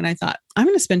ping pong, and I thought, I'm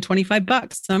going to spend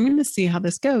 $25. So I'm going to see how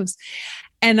this goes.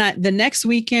 And the next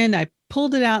weekend I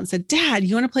pulled it out and said, Dad,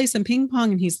 you want to play some ping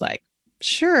pong? And he's like,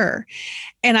 sure.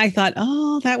 And I thought,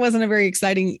 oh, that wasn't a very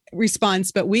exciting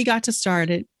response, but we got to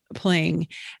start it playing,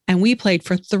 and we played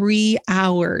for 3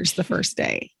 hours the first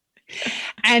day.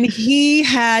 And he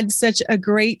had such a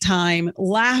great time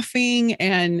laughing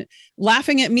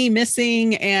at me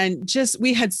missing. And just,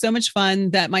 we had so much fun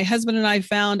that my husband and I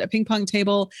found a ping pong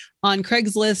table on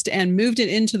Craigslist and moved it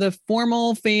into the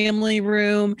formal family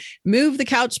room, moved the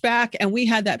couch back. And we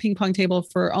had that ping pong table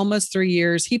for almost 3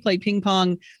 years. He played ping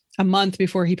pong a month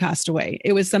before he passed away.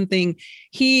 It was something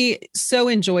he so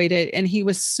enjoyed it. And he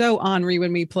was so ornery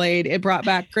when we played. It brought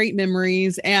back great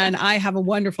memories. And I have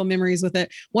wonderful memories with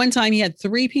it. One time he had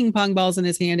 3 ping pong balls in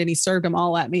his hand and he served them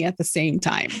all at me at the same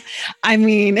time. I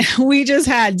mean, we just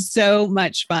had so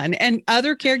much fun, and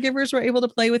other caregivers were able to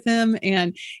play with him,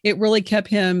 and it really kept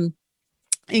him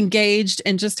engaged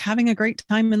and just having a great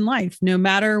time in life. No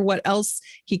matter what else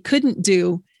he couldn't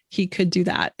do, he could do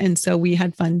that. And so we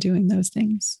had fun doing those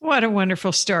things. What a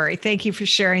wonderful story. Thank you for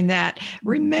sharing that.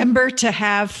 Remember to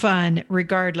have fun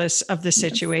regardless of the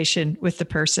situation with the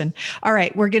person. All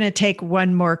right, we're going to take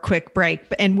one more quick break.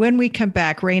 And when we come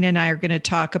back, Raina and I are going to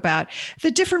talk about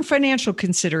the different financial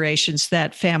considerations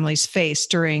that families face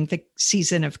during the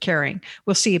season of caring.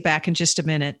 We'll see you back in just a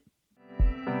minute.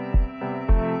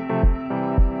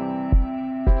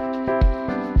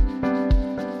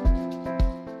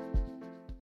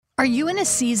 Are you in a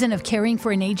season of caring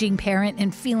for an aging parent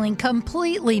and feeling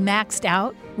completely maxed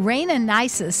out? Raina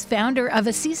Nisus, founder of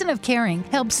A Season of Caring,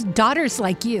 helps daughters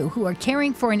like you who are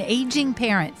caring for an aging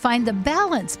parent find the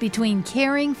balance between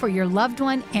caring for your loved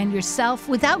one and yourself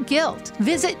without guilt.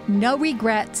 Visit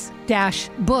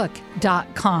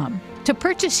noregrets-book.com to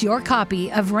purchase your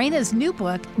copy of Raina's new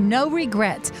book, No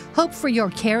Regrets, Hope for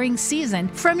Your Caring Season,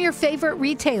 from your favorite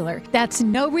retailer. That's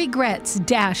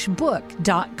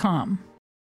noregrets-book.com.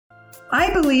 I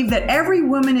believe that every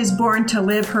woman is born to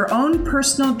live her own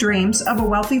personal dreams of a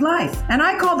wealthy life. And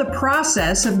I call the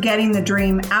process of getting the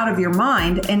dream out of your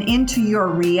mind and into your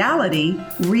reality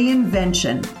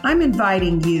reinvention. I'm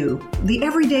inviting you, the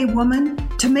everyday woman,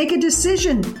 to make a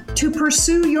decision to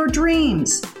pursue your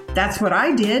dreams. That's what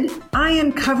I did. I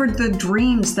uncovered the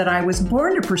dreams that I was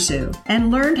born to pursue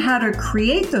and learned how to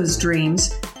create those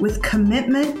dreams with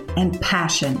commitment and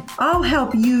passion. I'll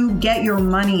help you get your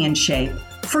money in shape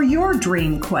for your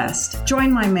dream quest.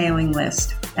 Join my mailing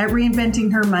list at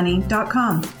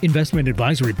reinventinghermoney.com. Investment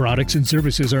advisory products and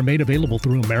services are made available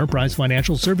through Ameriprise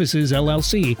Financial Services,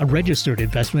 LLC, a registered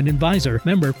investment advisor,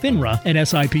 member FINRA and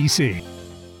SIPC.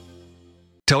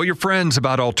 Tell your friends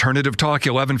about Alternative Talk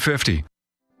 1150.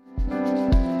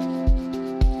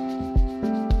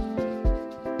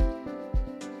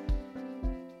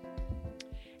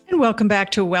 Welcome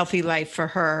back to A Wealthy Life for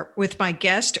Her with my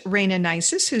guest, Raina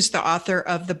Nisus, who's the author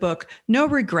of the book, No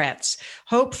Regrets,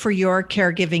 Hope for Your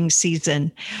Caregiving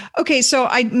Season. Okay, so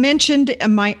I mentioned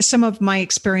some of my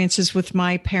experiences with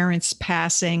my parents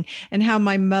passing and how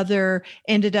my mother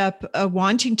ended up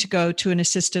wanting to go to an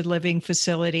assisted living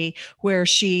facility where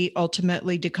she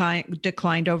ultimately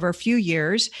declined over a few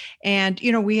years. And,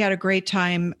 you know, we had a great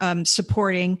time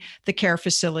supporting the care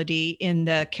facility in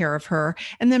the care of her.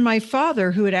 And then my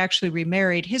father, who had actually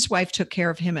remarried, his wife took care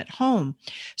of him at home.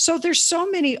 So there's so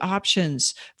many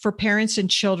options for parents and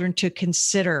children to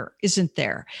consider, isn't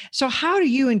there? So how do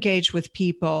you engage with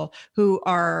people who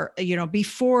are, you know,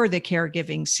 before the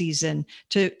caregiving season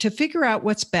to figure out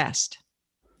what's best?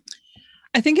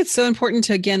 I think it's so important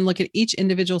to, again, look at each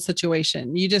individual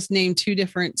situation. You just named 2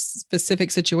 different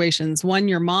specific situations. One,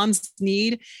 your mom's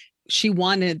need. She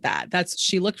wanted that.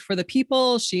 She looked for the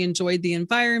people. She enjoyed the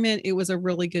environment. It was a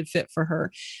really good fit for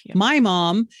her. Yeah. My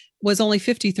mom was only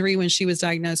 53 when she was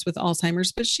diagnosed with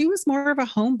Alzheimer's, but she was more of a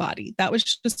homebody. That was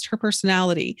just her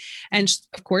personality. And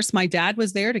of course, my dad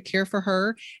was there to care for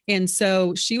her. And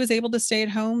so she was able to stay at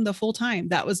home the full time.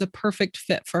 That was a perfect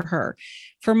fit for her.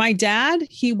 For my dad,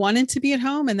 he wanted to be at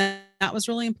home, and that was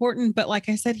really important. But like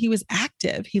I said, he was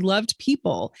active. He loved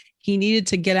people. He needed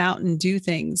to get out and do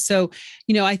things. So,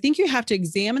 I think you have to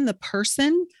examine the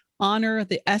person, honor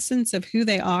the essence of who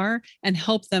they are, and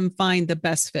help them find the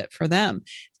best fit for them.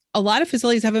 A lot of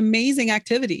facilities have amazing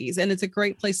activities, and it's a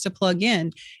great place to plug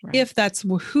in if that's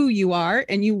who you are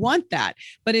and you want that.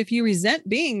 But if you resent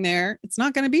being there, it's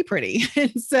not going to be pretty.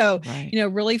 And so,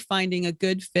 really finding a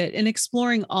good fit and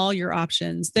exploring all your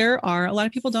options. There are a lot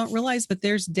of people don't realize, but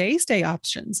there's day stay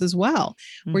options as well,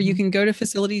 where you can go to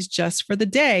facilities just for the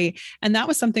day. And that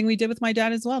was something we did with my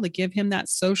dad as well, to give him that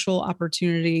social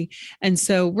opportunity. And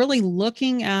so really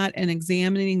looking at and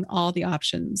examining all the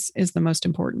options is the most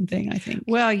important thing, I think.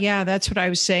 Well, yeah, that's what I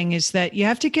was saying, is that you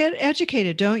have to get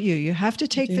educated, don't you? You have to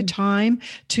take the time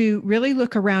to really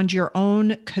look around your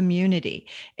own community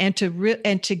and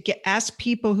to ask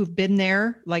people who've been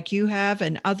there like you have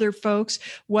and other folks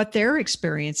what their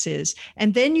experience is.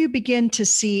 And then you begin to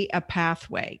see a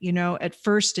pathway. At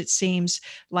first it seems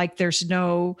like there's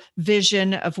no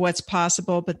vision of what's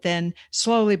possible, but then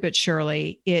slowly but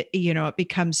surely it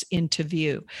becomes into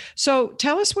view. So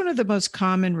tell us one of the most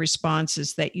common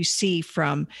responses that you see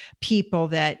from people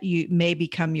that you may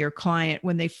become your client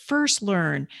when they first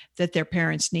learn that their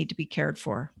parents need to be cared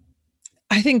for.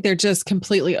 I think they're just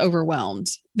completely overwhelmed.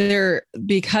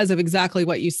 Because of exactly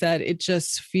what you said, it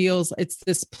just feels it's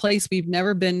this place we've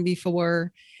never been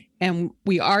before. And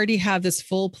we already have this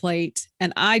full plate,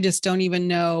 and I just don't even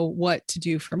know what to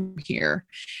do from here.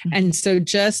 And so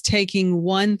just taking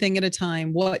one thing at a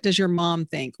time. What does your mom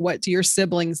think? What do your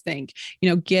siblings think?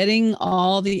 Getting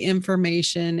all the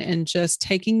information and just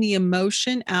taking the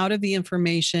emotion out of the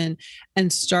information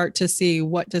and start to see,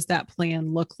 what does that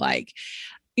plan look like?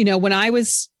 When I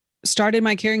started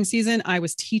my caring season, I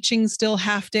was teaching still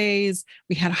half days.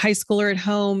 We had a high schooler at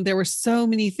home. There were so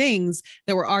many things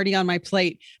that were already on my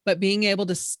plate, but being able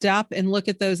to stop and look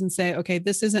at those and say, okay,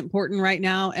 this is important right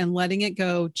now, and letting it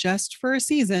go just for a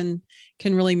season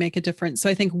can really make a difference.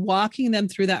 So I think walking them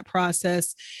through that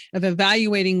process of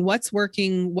evaluating what's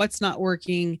working, what's not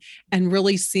working, and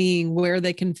really seeing where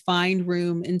they can find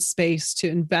room and space to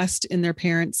invest in their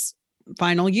parents'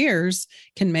 final years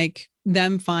can make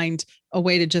them find a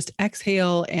way to just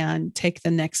exhale and take the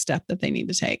next step that they need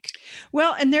to take.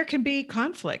 Well, and there can be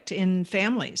conflict in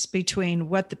families between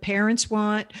what the parents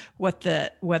want, what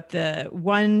the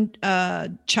one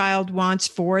child wants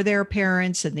for their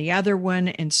parents and the other one,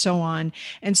 and so on.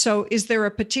 And so is there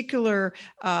a particular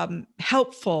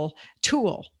helpful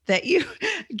tool that you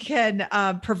can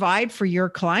provide for your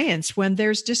clients when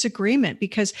there's disagreement?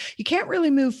 Because you can't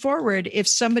really move forward if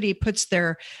somebody puts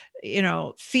their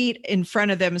feet in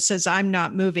front of them and says, I'm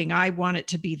not moving. I want it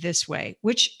to be this way,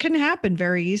 which can happen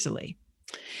very easily.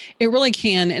 It really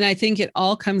can. And I think it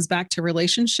all comes back to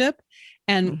relationship.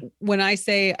 And when I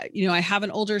say, I have an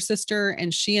older sister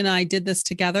and she and I did this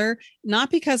together,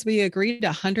 not because we agreed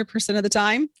 100% of the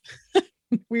time,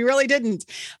 we really didn't,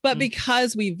 but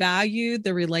because we valued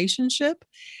the relationship.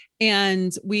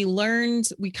 And we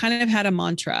kind of had a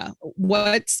mantra: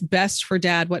 what's best for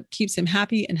dad, what keeps him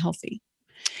happy and healthy.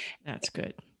 That's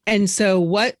good. And so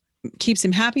what keeps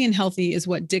him happy and healthy is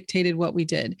what dictated what we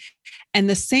did. And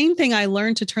the same thing, I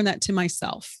learned to turn that to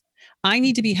myself. I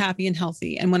need to be happy and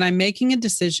healthy. And when I'm making a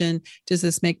decision, does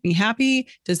this make me happy?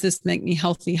 Does this make me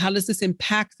healthy? How does this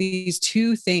impact these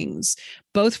two things,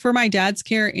 both for my dad's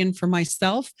care and for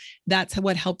myself? That's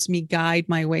what helped me guide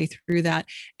my way through that.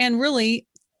 And really,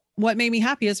 what made me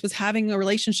happiest was having a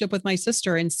relationship with my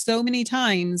sister. And so many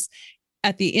times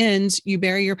at the end, you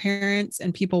bury your parents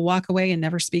and people walk away and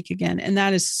never speak again. And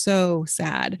that is so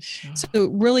sad. So it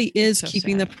really is so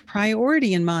keeping the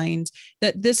priority in mind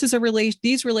that this is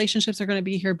these relationships are going to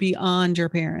be here beyond your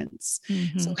parents.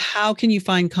 So how can you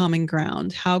find common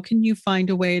ground? How can you find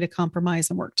a way to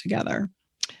compromise and work together?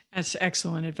 That's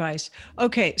excellent advice.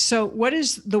 Okay. So what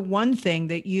is the one thing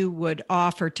that you would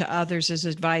offer to others as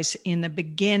advice in the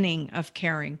beginning of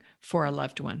caring for a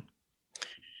loved one?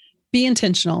 Be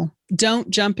intentional. Don't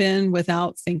jump in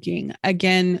without thinking.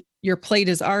 Again, your plate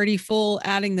is already full.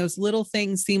 Adding those little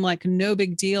things seem like no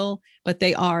big deal, but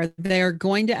they are. They're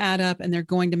going to add up and they're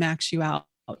going to max you out.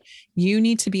 You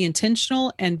need to be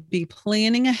intentional and be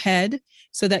planning ahead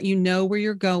so that you know where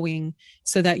you're going,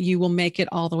 so that you will make it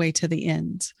all the way to the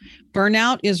end.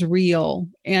 Burnout is real,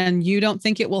 and you don't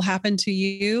think it will happen to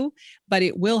you, but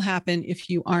it will happen if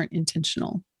you aren't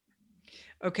intentional.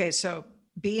 Okay. So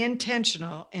be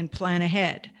intentional and plan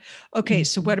ahead. Okay.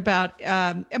 So what about,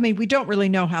 we don't really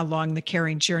know how long the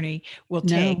caring journey will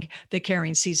take, the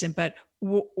caring season, but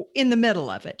in the middle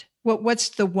of it, what's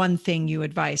the one thing you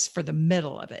advise for the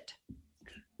middle of it?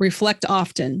 Reflect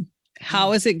often.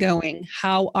 How is it going?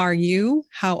 How are you?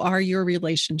 How are your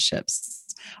relationships?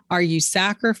 Are you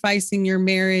sacrificing your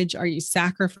marriage? Are you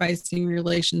sacrificing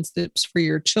relationships for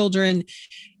your children?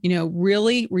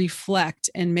 Really reflect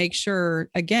and make sure,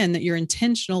 again, that you're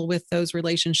intentional with those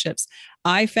relationships.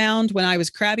 I found when I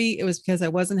was crabby, it was because I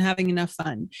wasn't having enough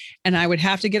fun. And I would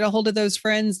have to get a hold of those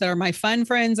friends that are my fun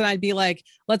friends. And I'd be like,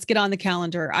 let's get on the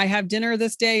calendar. I have dinner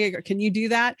this day. Can you do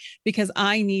that? Because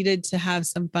I needed to have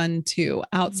some fun too.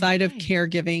 Outside of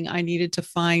caregiving, I needed to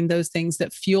find those things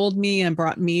that fueled me and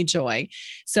brought me joy.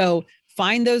 So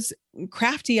find those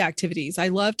crafty activities. I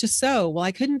love to sew. Well,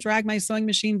 I couldn't drag my sewing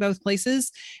machine both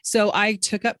places. So I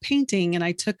took up painting and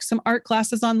I took some art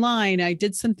classes online. I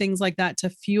did some things like that to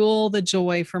fuel the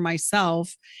joy for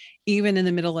myself, even in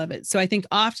the middle of it. So I think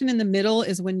often in the middle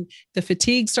is when the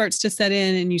fatigue starts to set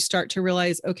in and you start to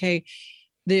realize, okay,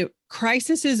 the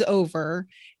crisis is over.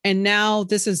 And now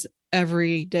this is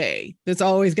every day. It's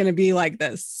always going to be like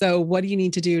this. So what do you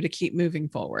need to do to keep moving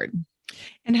forward?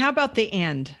 And how about the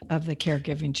end of the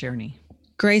caregiving journey?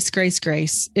 Grace, grace,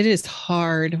 grace. It is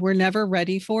hard. We're never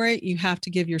ready for it. You have to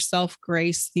give yourself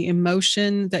grace. The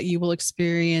emotion that you will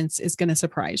experience is going to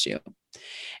surprise you.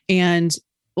 And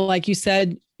like you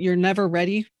said, you're never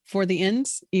ready for the end,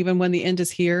 even when the end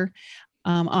is here.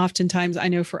 Oftentimes, I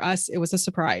know for us, it was a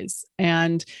surprise.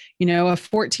 And, a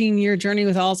 14-year journey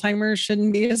with Alzheimer's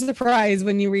shouldn't be a surprise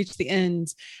when you reach the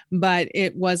end, but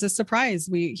it was a surprise.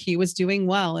 He was doing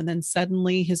well. And then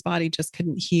suddenly his body just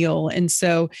couldn't heal. And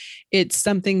so it's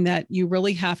something that you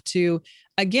really have to,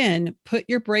 again, put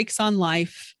your brakes on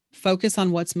life, focus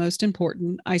on what's most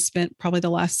important. I spent probably the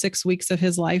last 6 weeks of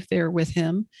his life there with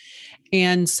him.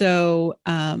 And so,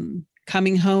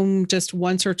 coming home just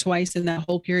once or twice in that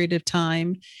whole period of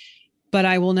time. But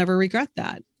I will never regret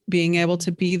that, being able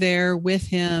to be there with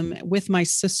him, with my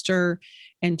sister,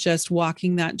 and just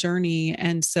walking that journey.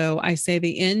 And so I say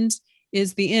the end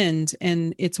is the end,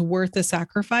 and it's worth the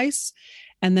sacrifice.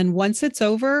 And then once it's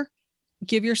over,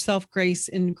 give yourself grace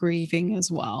in grieving as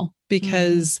well,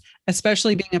 because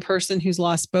especially being a person who's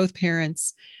lost both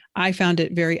parents, I found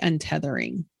it very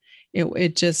untethering.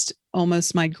 It just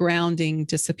almost my grounding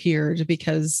disappeared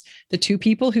because the two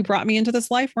people who brought me into this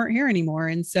life weren't here anymore.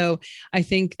 And so I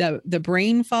think that the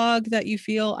brain fog that you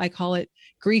feel, I call it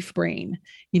grief brain.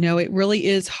 It really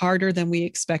is harder than we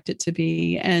expect it to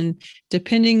be. And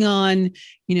depending on,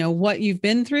 what you've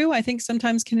been through, I think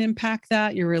sometimes can impact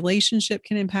that. Your relationship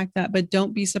can impact that, but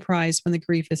don't be surprised when the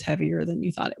grief is heavier than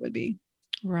you thought it would be.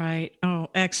 Right. Oh,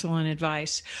 excellent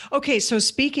advice. Okay. So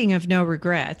speaking of no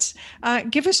regrets,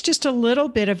 give us just a little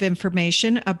bit of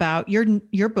information about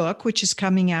your book, which is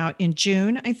coming out in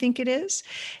June, I think it is.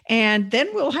 And then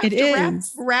we'll have to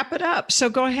wrap it up.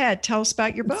 So go ahead. Tell us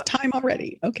about your book. It's time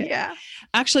already. Okay. Yeah.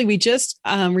 Actually, we just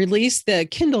released the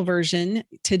Kindle version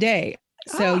today.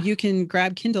 So you can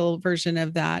grab Kindle version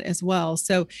of that as well.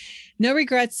 So No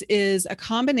Regrets is a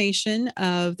combination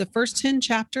of the first 10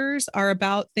 chapters are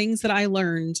about things that I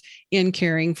learned in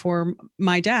caring for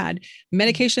my dad,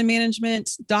 medication management,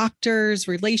 doctors,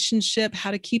 relationship, how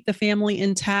to keep the family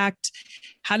intact,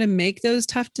 how to make those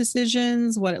tough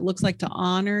decisions, what it looks like to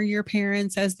honor your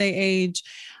parents as they age,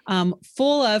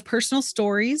 full of personal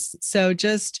stories. So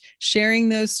just sharing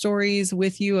those stories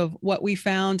with you of what we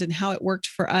found and how it worked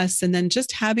for us. And then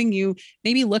just having you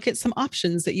maybe look at some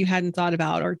options that you hadn't thought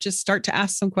about, or just start to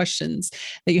ask some questions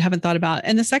that you haven't thought about.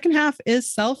 And the second half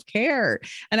is self-care.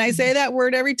 And I say that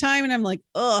word every time and I'm like,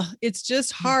 it's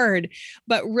just hard,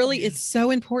 but really it's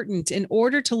so important. In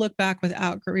order to look back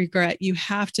without regret, you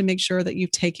have to make sure that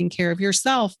you've taken care of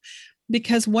yourself,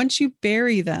 because once you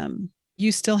bury them,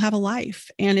 you still have a life.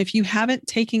 And if you haven't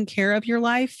taken care of your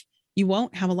life, you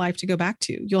won't have a life to go back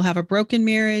to. You'll have a broken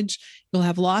marriage. You'll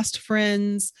have lost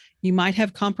friends. You might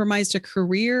have compromised a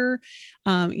career.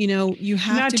 You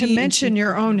have not to mention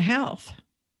your own health.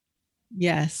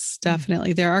 Yes,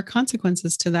 definitely. There are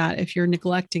consequences to that if you're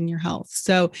neglecting your health.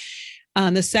 So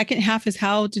the second half is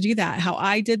how to do that, how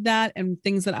I did that, and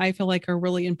things that I feel like are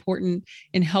really important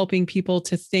in helping people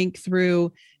to think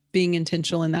through being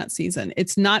intentional in that season.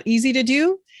 It's not easy to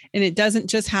do, and it doesn't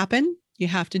just happen. You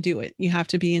have to do it. You have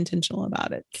to be intentional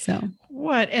about it. So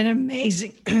what an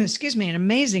amazing, an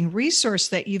amazing resource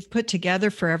that you've put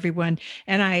together for everyone.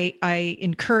 And I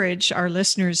encourage our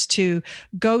listeners to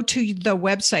go to the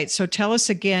website. So tell us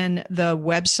again, the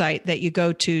website that you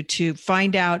go to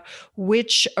find out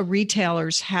which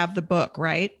retailers have the book,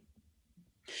 right?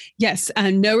 Yes,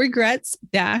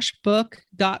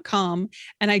 noregrets-book.com.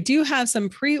 And I do have some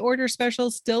pre-order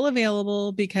specials still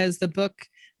available because the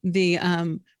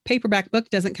paperback book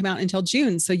doesn't come out until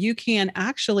June. So you can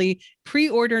actually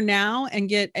pre-order now and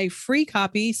get a free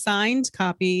copy, signed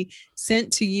copy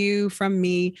sent to you from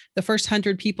me, the first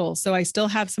 100 people. So I still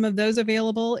have some of those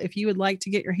available if you would like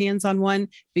to get your hands on one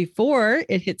before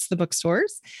it hits the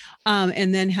bookstores,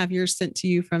 and then have yours sent to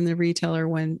you from the retailer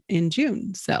in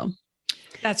June. So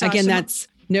that's again, awesome. That's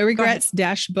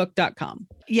noregrets-book.com.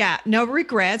 Yeah,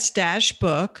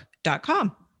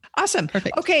 noregrets-book.com. Awesome.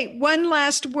 Perfect. Okay, one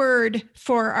last word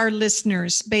for our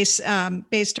listeners based on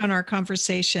our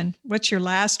conversation. What's your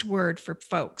last word for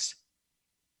folks?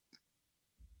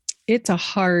 It's a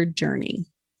hard journey.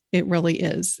 It really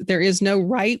is. There is no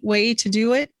right way to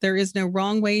do it. There is no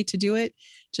wrong way to do it.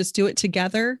 Just do it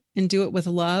together and do it with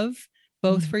love,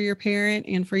 both for your parent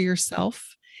and for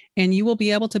yourself. And you will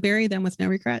be able to bury them with no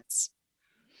regrets.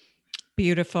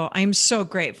 Beautiful. I'm so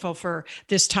grateful for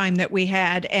this time that we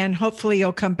had, and hopefully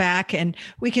you'll come back and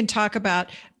we can talk about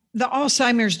the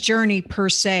Alzheimer's journey per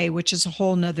se, which is a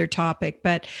whole nother topic,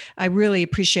 but I really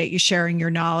appreciate you sharing your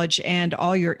knowledge and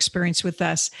all your experience with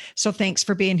us. So thanks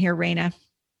for being here, Raina.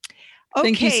 Okay.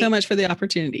 Thank you so much for the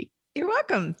opportunity. You're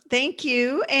welcome. Thank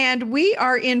you. And we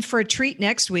are in for a treat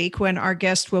next week when our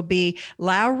guest will be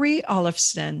Lowry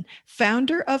Olafson,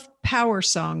 founder of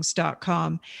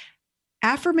PowerSongs.com.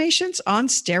 Affirmations on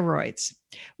steroids.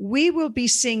 We will be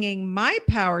singing my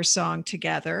power song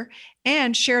together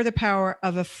and share the power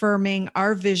of affirming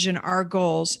our vision, our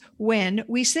goals when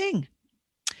we sing.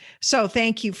 So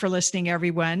thank you for listening,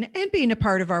 everyone, and being a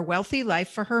part of our Wealthy Life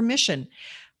for Her mission.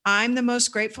 I'm the most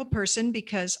grateful person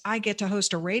because I get to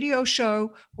host a radio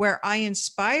show where I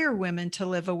inspire women to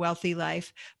live a wealthy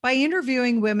life by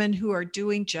interviewing women who are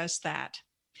doing just that.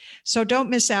 So don't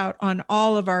miss out on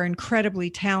all of our incredibly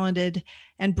talented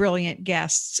and brilliant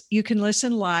guests. You can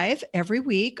listen live every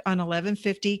week on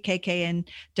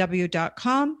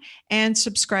 1150kknw.com and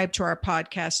subscribe to our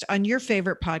podcast on your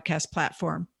favorite podcast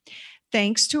platform.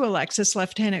 Thanks to Alexis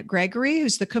Lieutenant Gregory,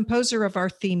 who's the composer of our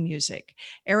theme music,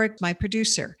 Eric, my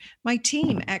producer, my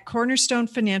team at Cornerstone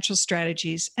Financial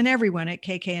Strategies, and everyone at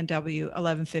KKNW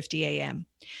 1150 AM.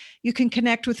 You can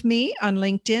connect with me on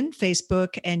LinkedIn,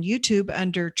 Facebook, and YouTube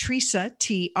under Teresa,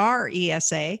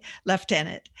 Tresa,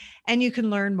 Lieutenant. And you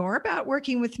can learn more about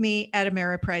working with me at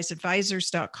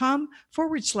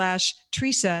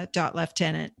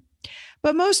ameripriseadvisors.com/Teresa.Lieutenant.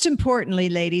 But most importantly,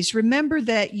 ladies, remember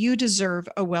that you deserve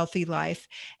a wealthy life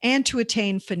and to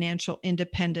attain financial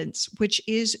independence, which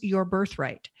is your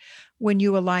birthright. When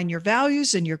you align your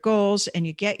values and your goals and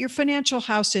you get your financial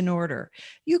house in order,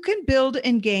 you can build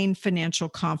and gain financial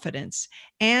confidence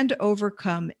and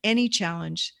overcome any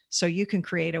challenge so you can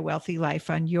create a wealthy life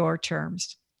on your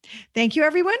terms. Thank you,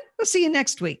 everyone. We'll see you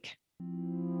next week.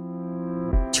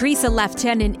 Teresa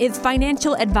Lieutenant is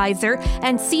financial advisor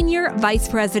and senior vice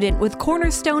president with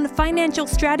Cornerstone Financial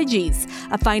Strategies,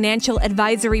 a financial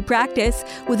advisory practice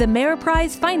with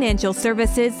Ameriprise Financial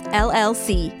Services,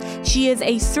 LLC. She is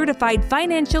a certified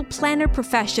financial planner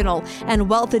professional and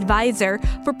wealth advisor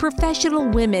for professional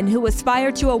women who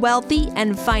aspire to a wealthy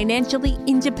and financially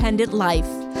independent life.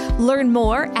 Learn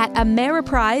more at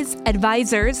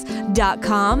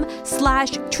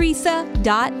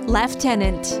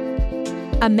ameripriseadvisors.com/Teresa.Lieutenant.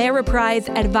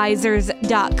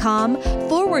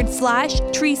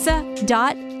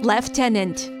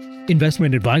 ameripriseadvisors.com/Teresa.Lieutenant.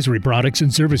 Investment advisory products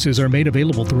and services are made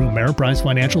available through Ameriprise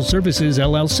Financial Services,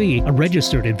 LLC, a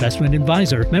registered investment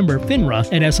advisor, member FINRA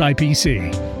and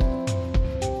SIPC.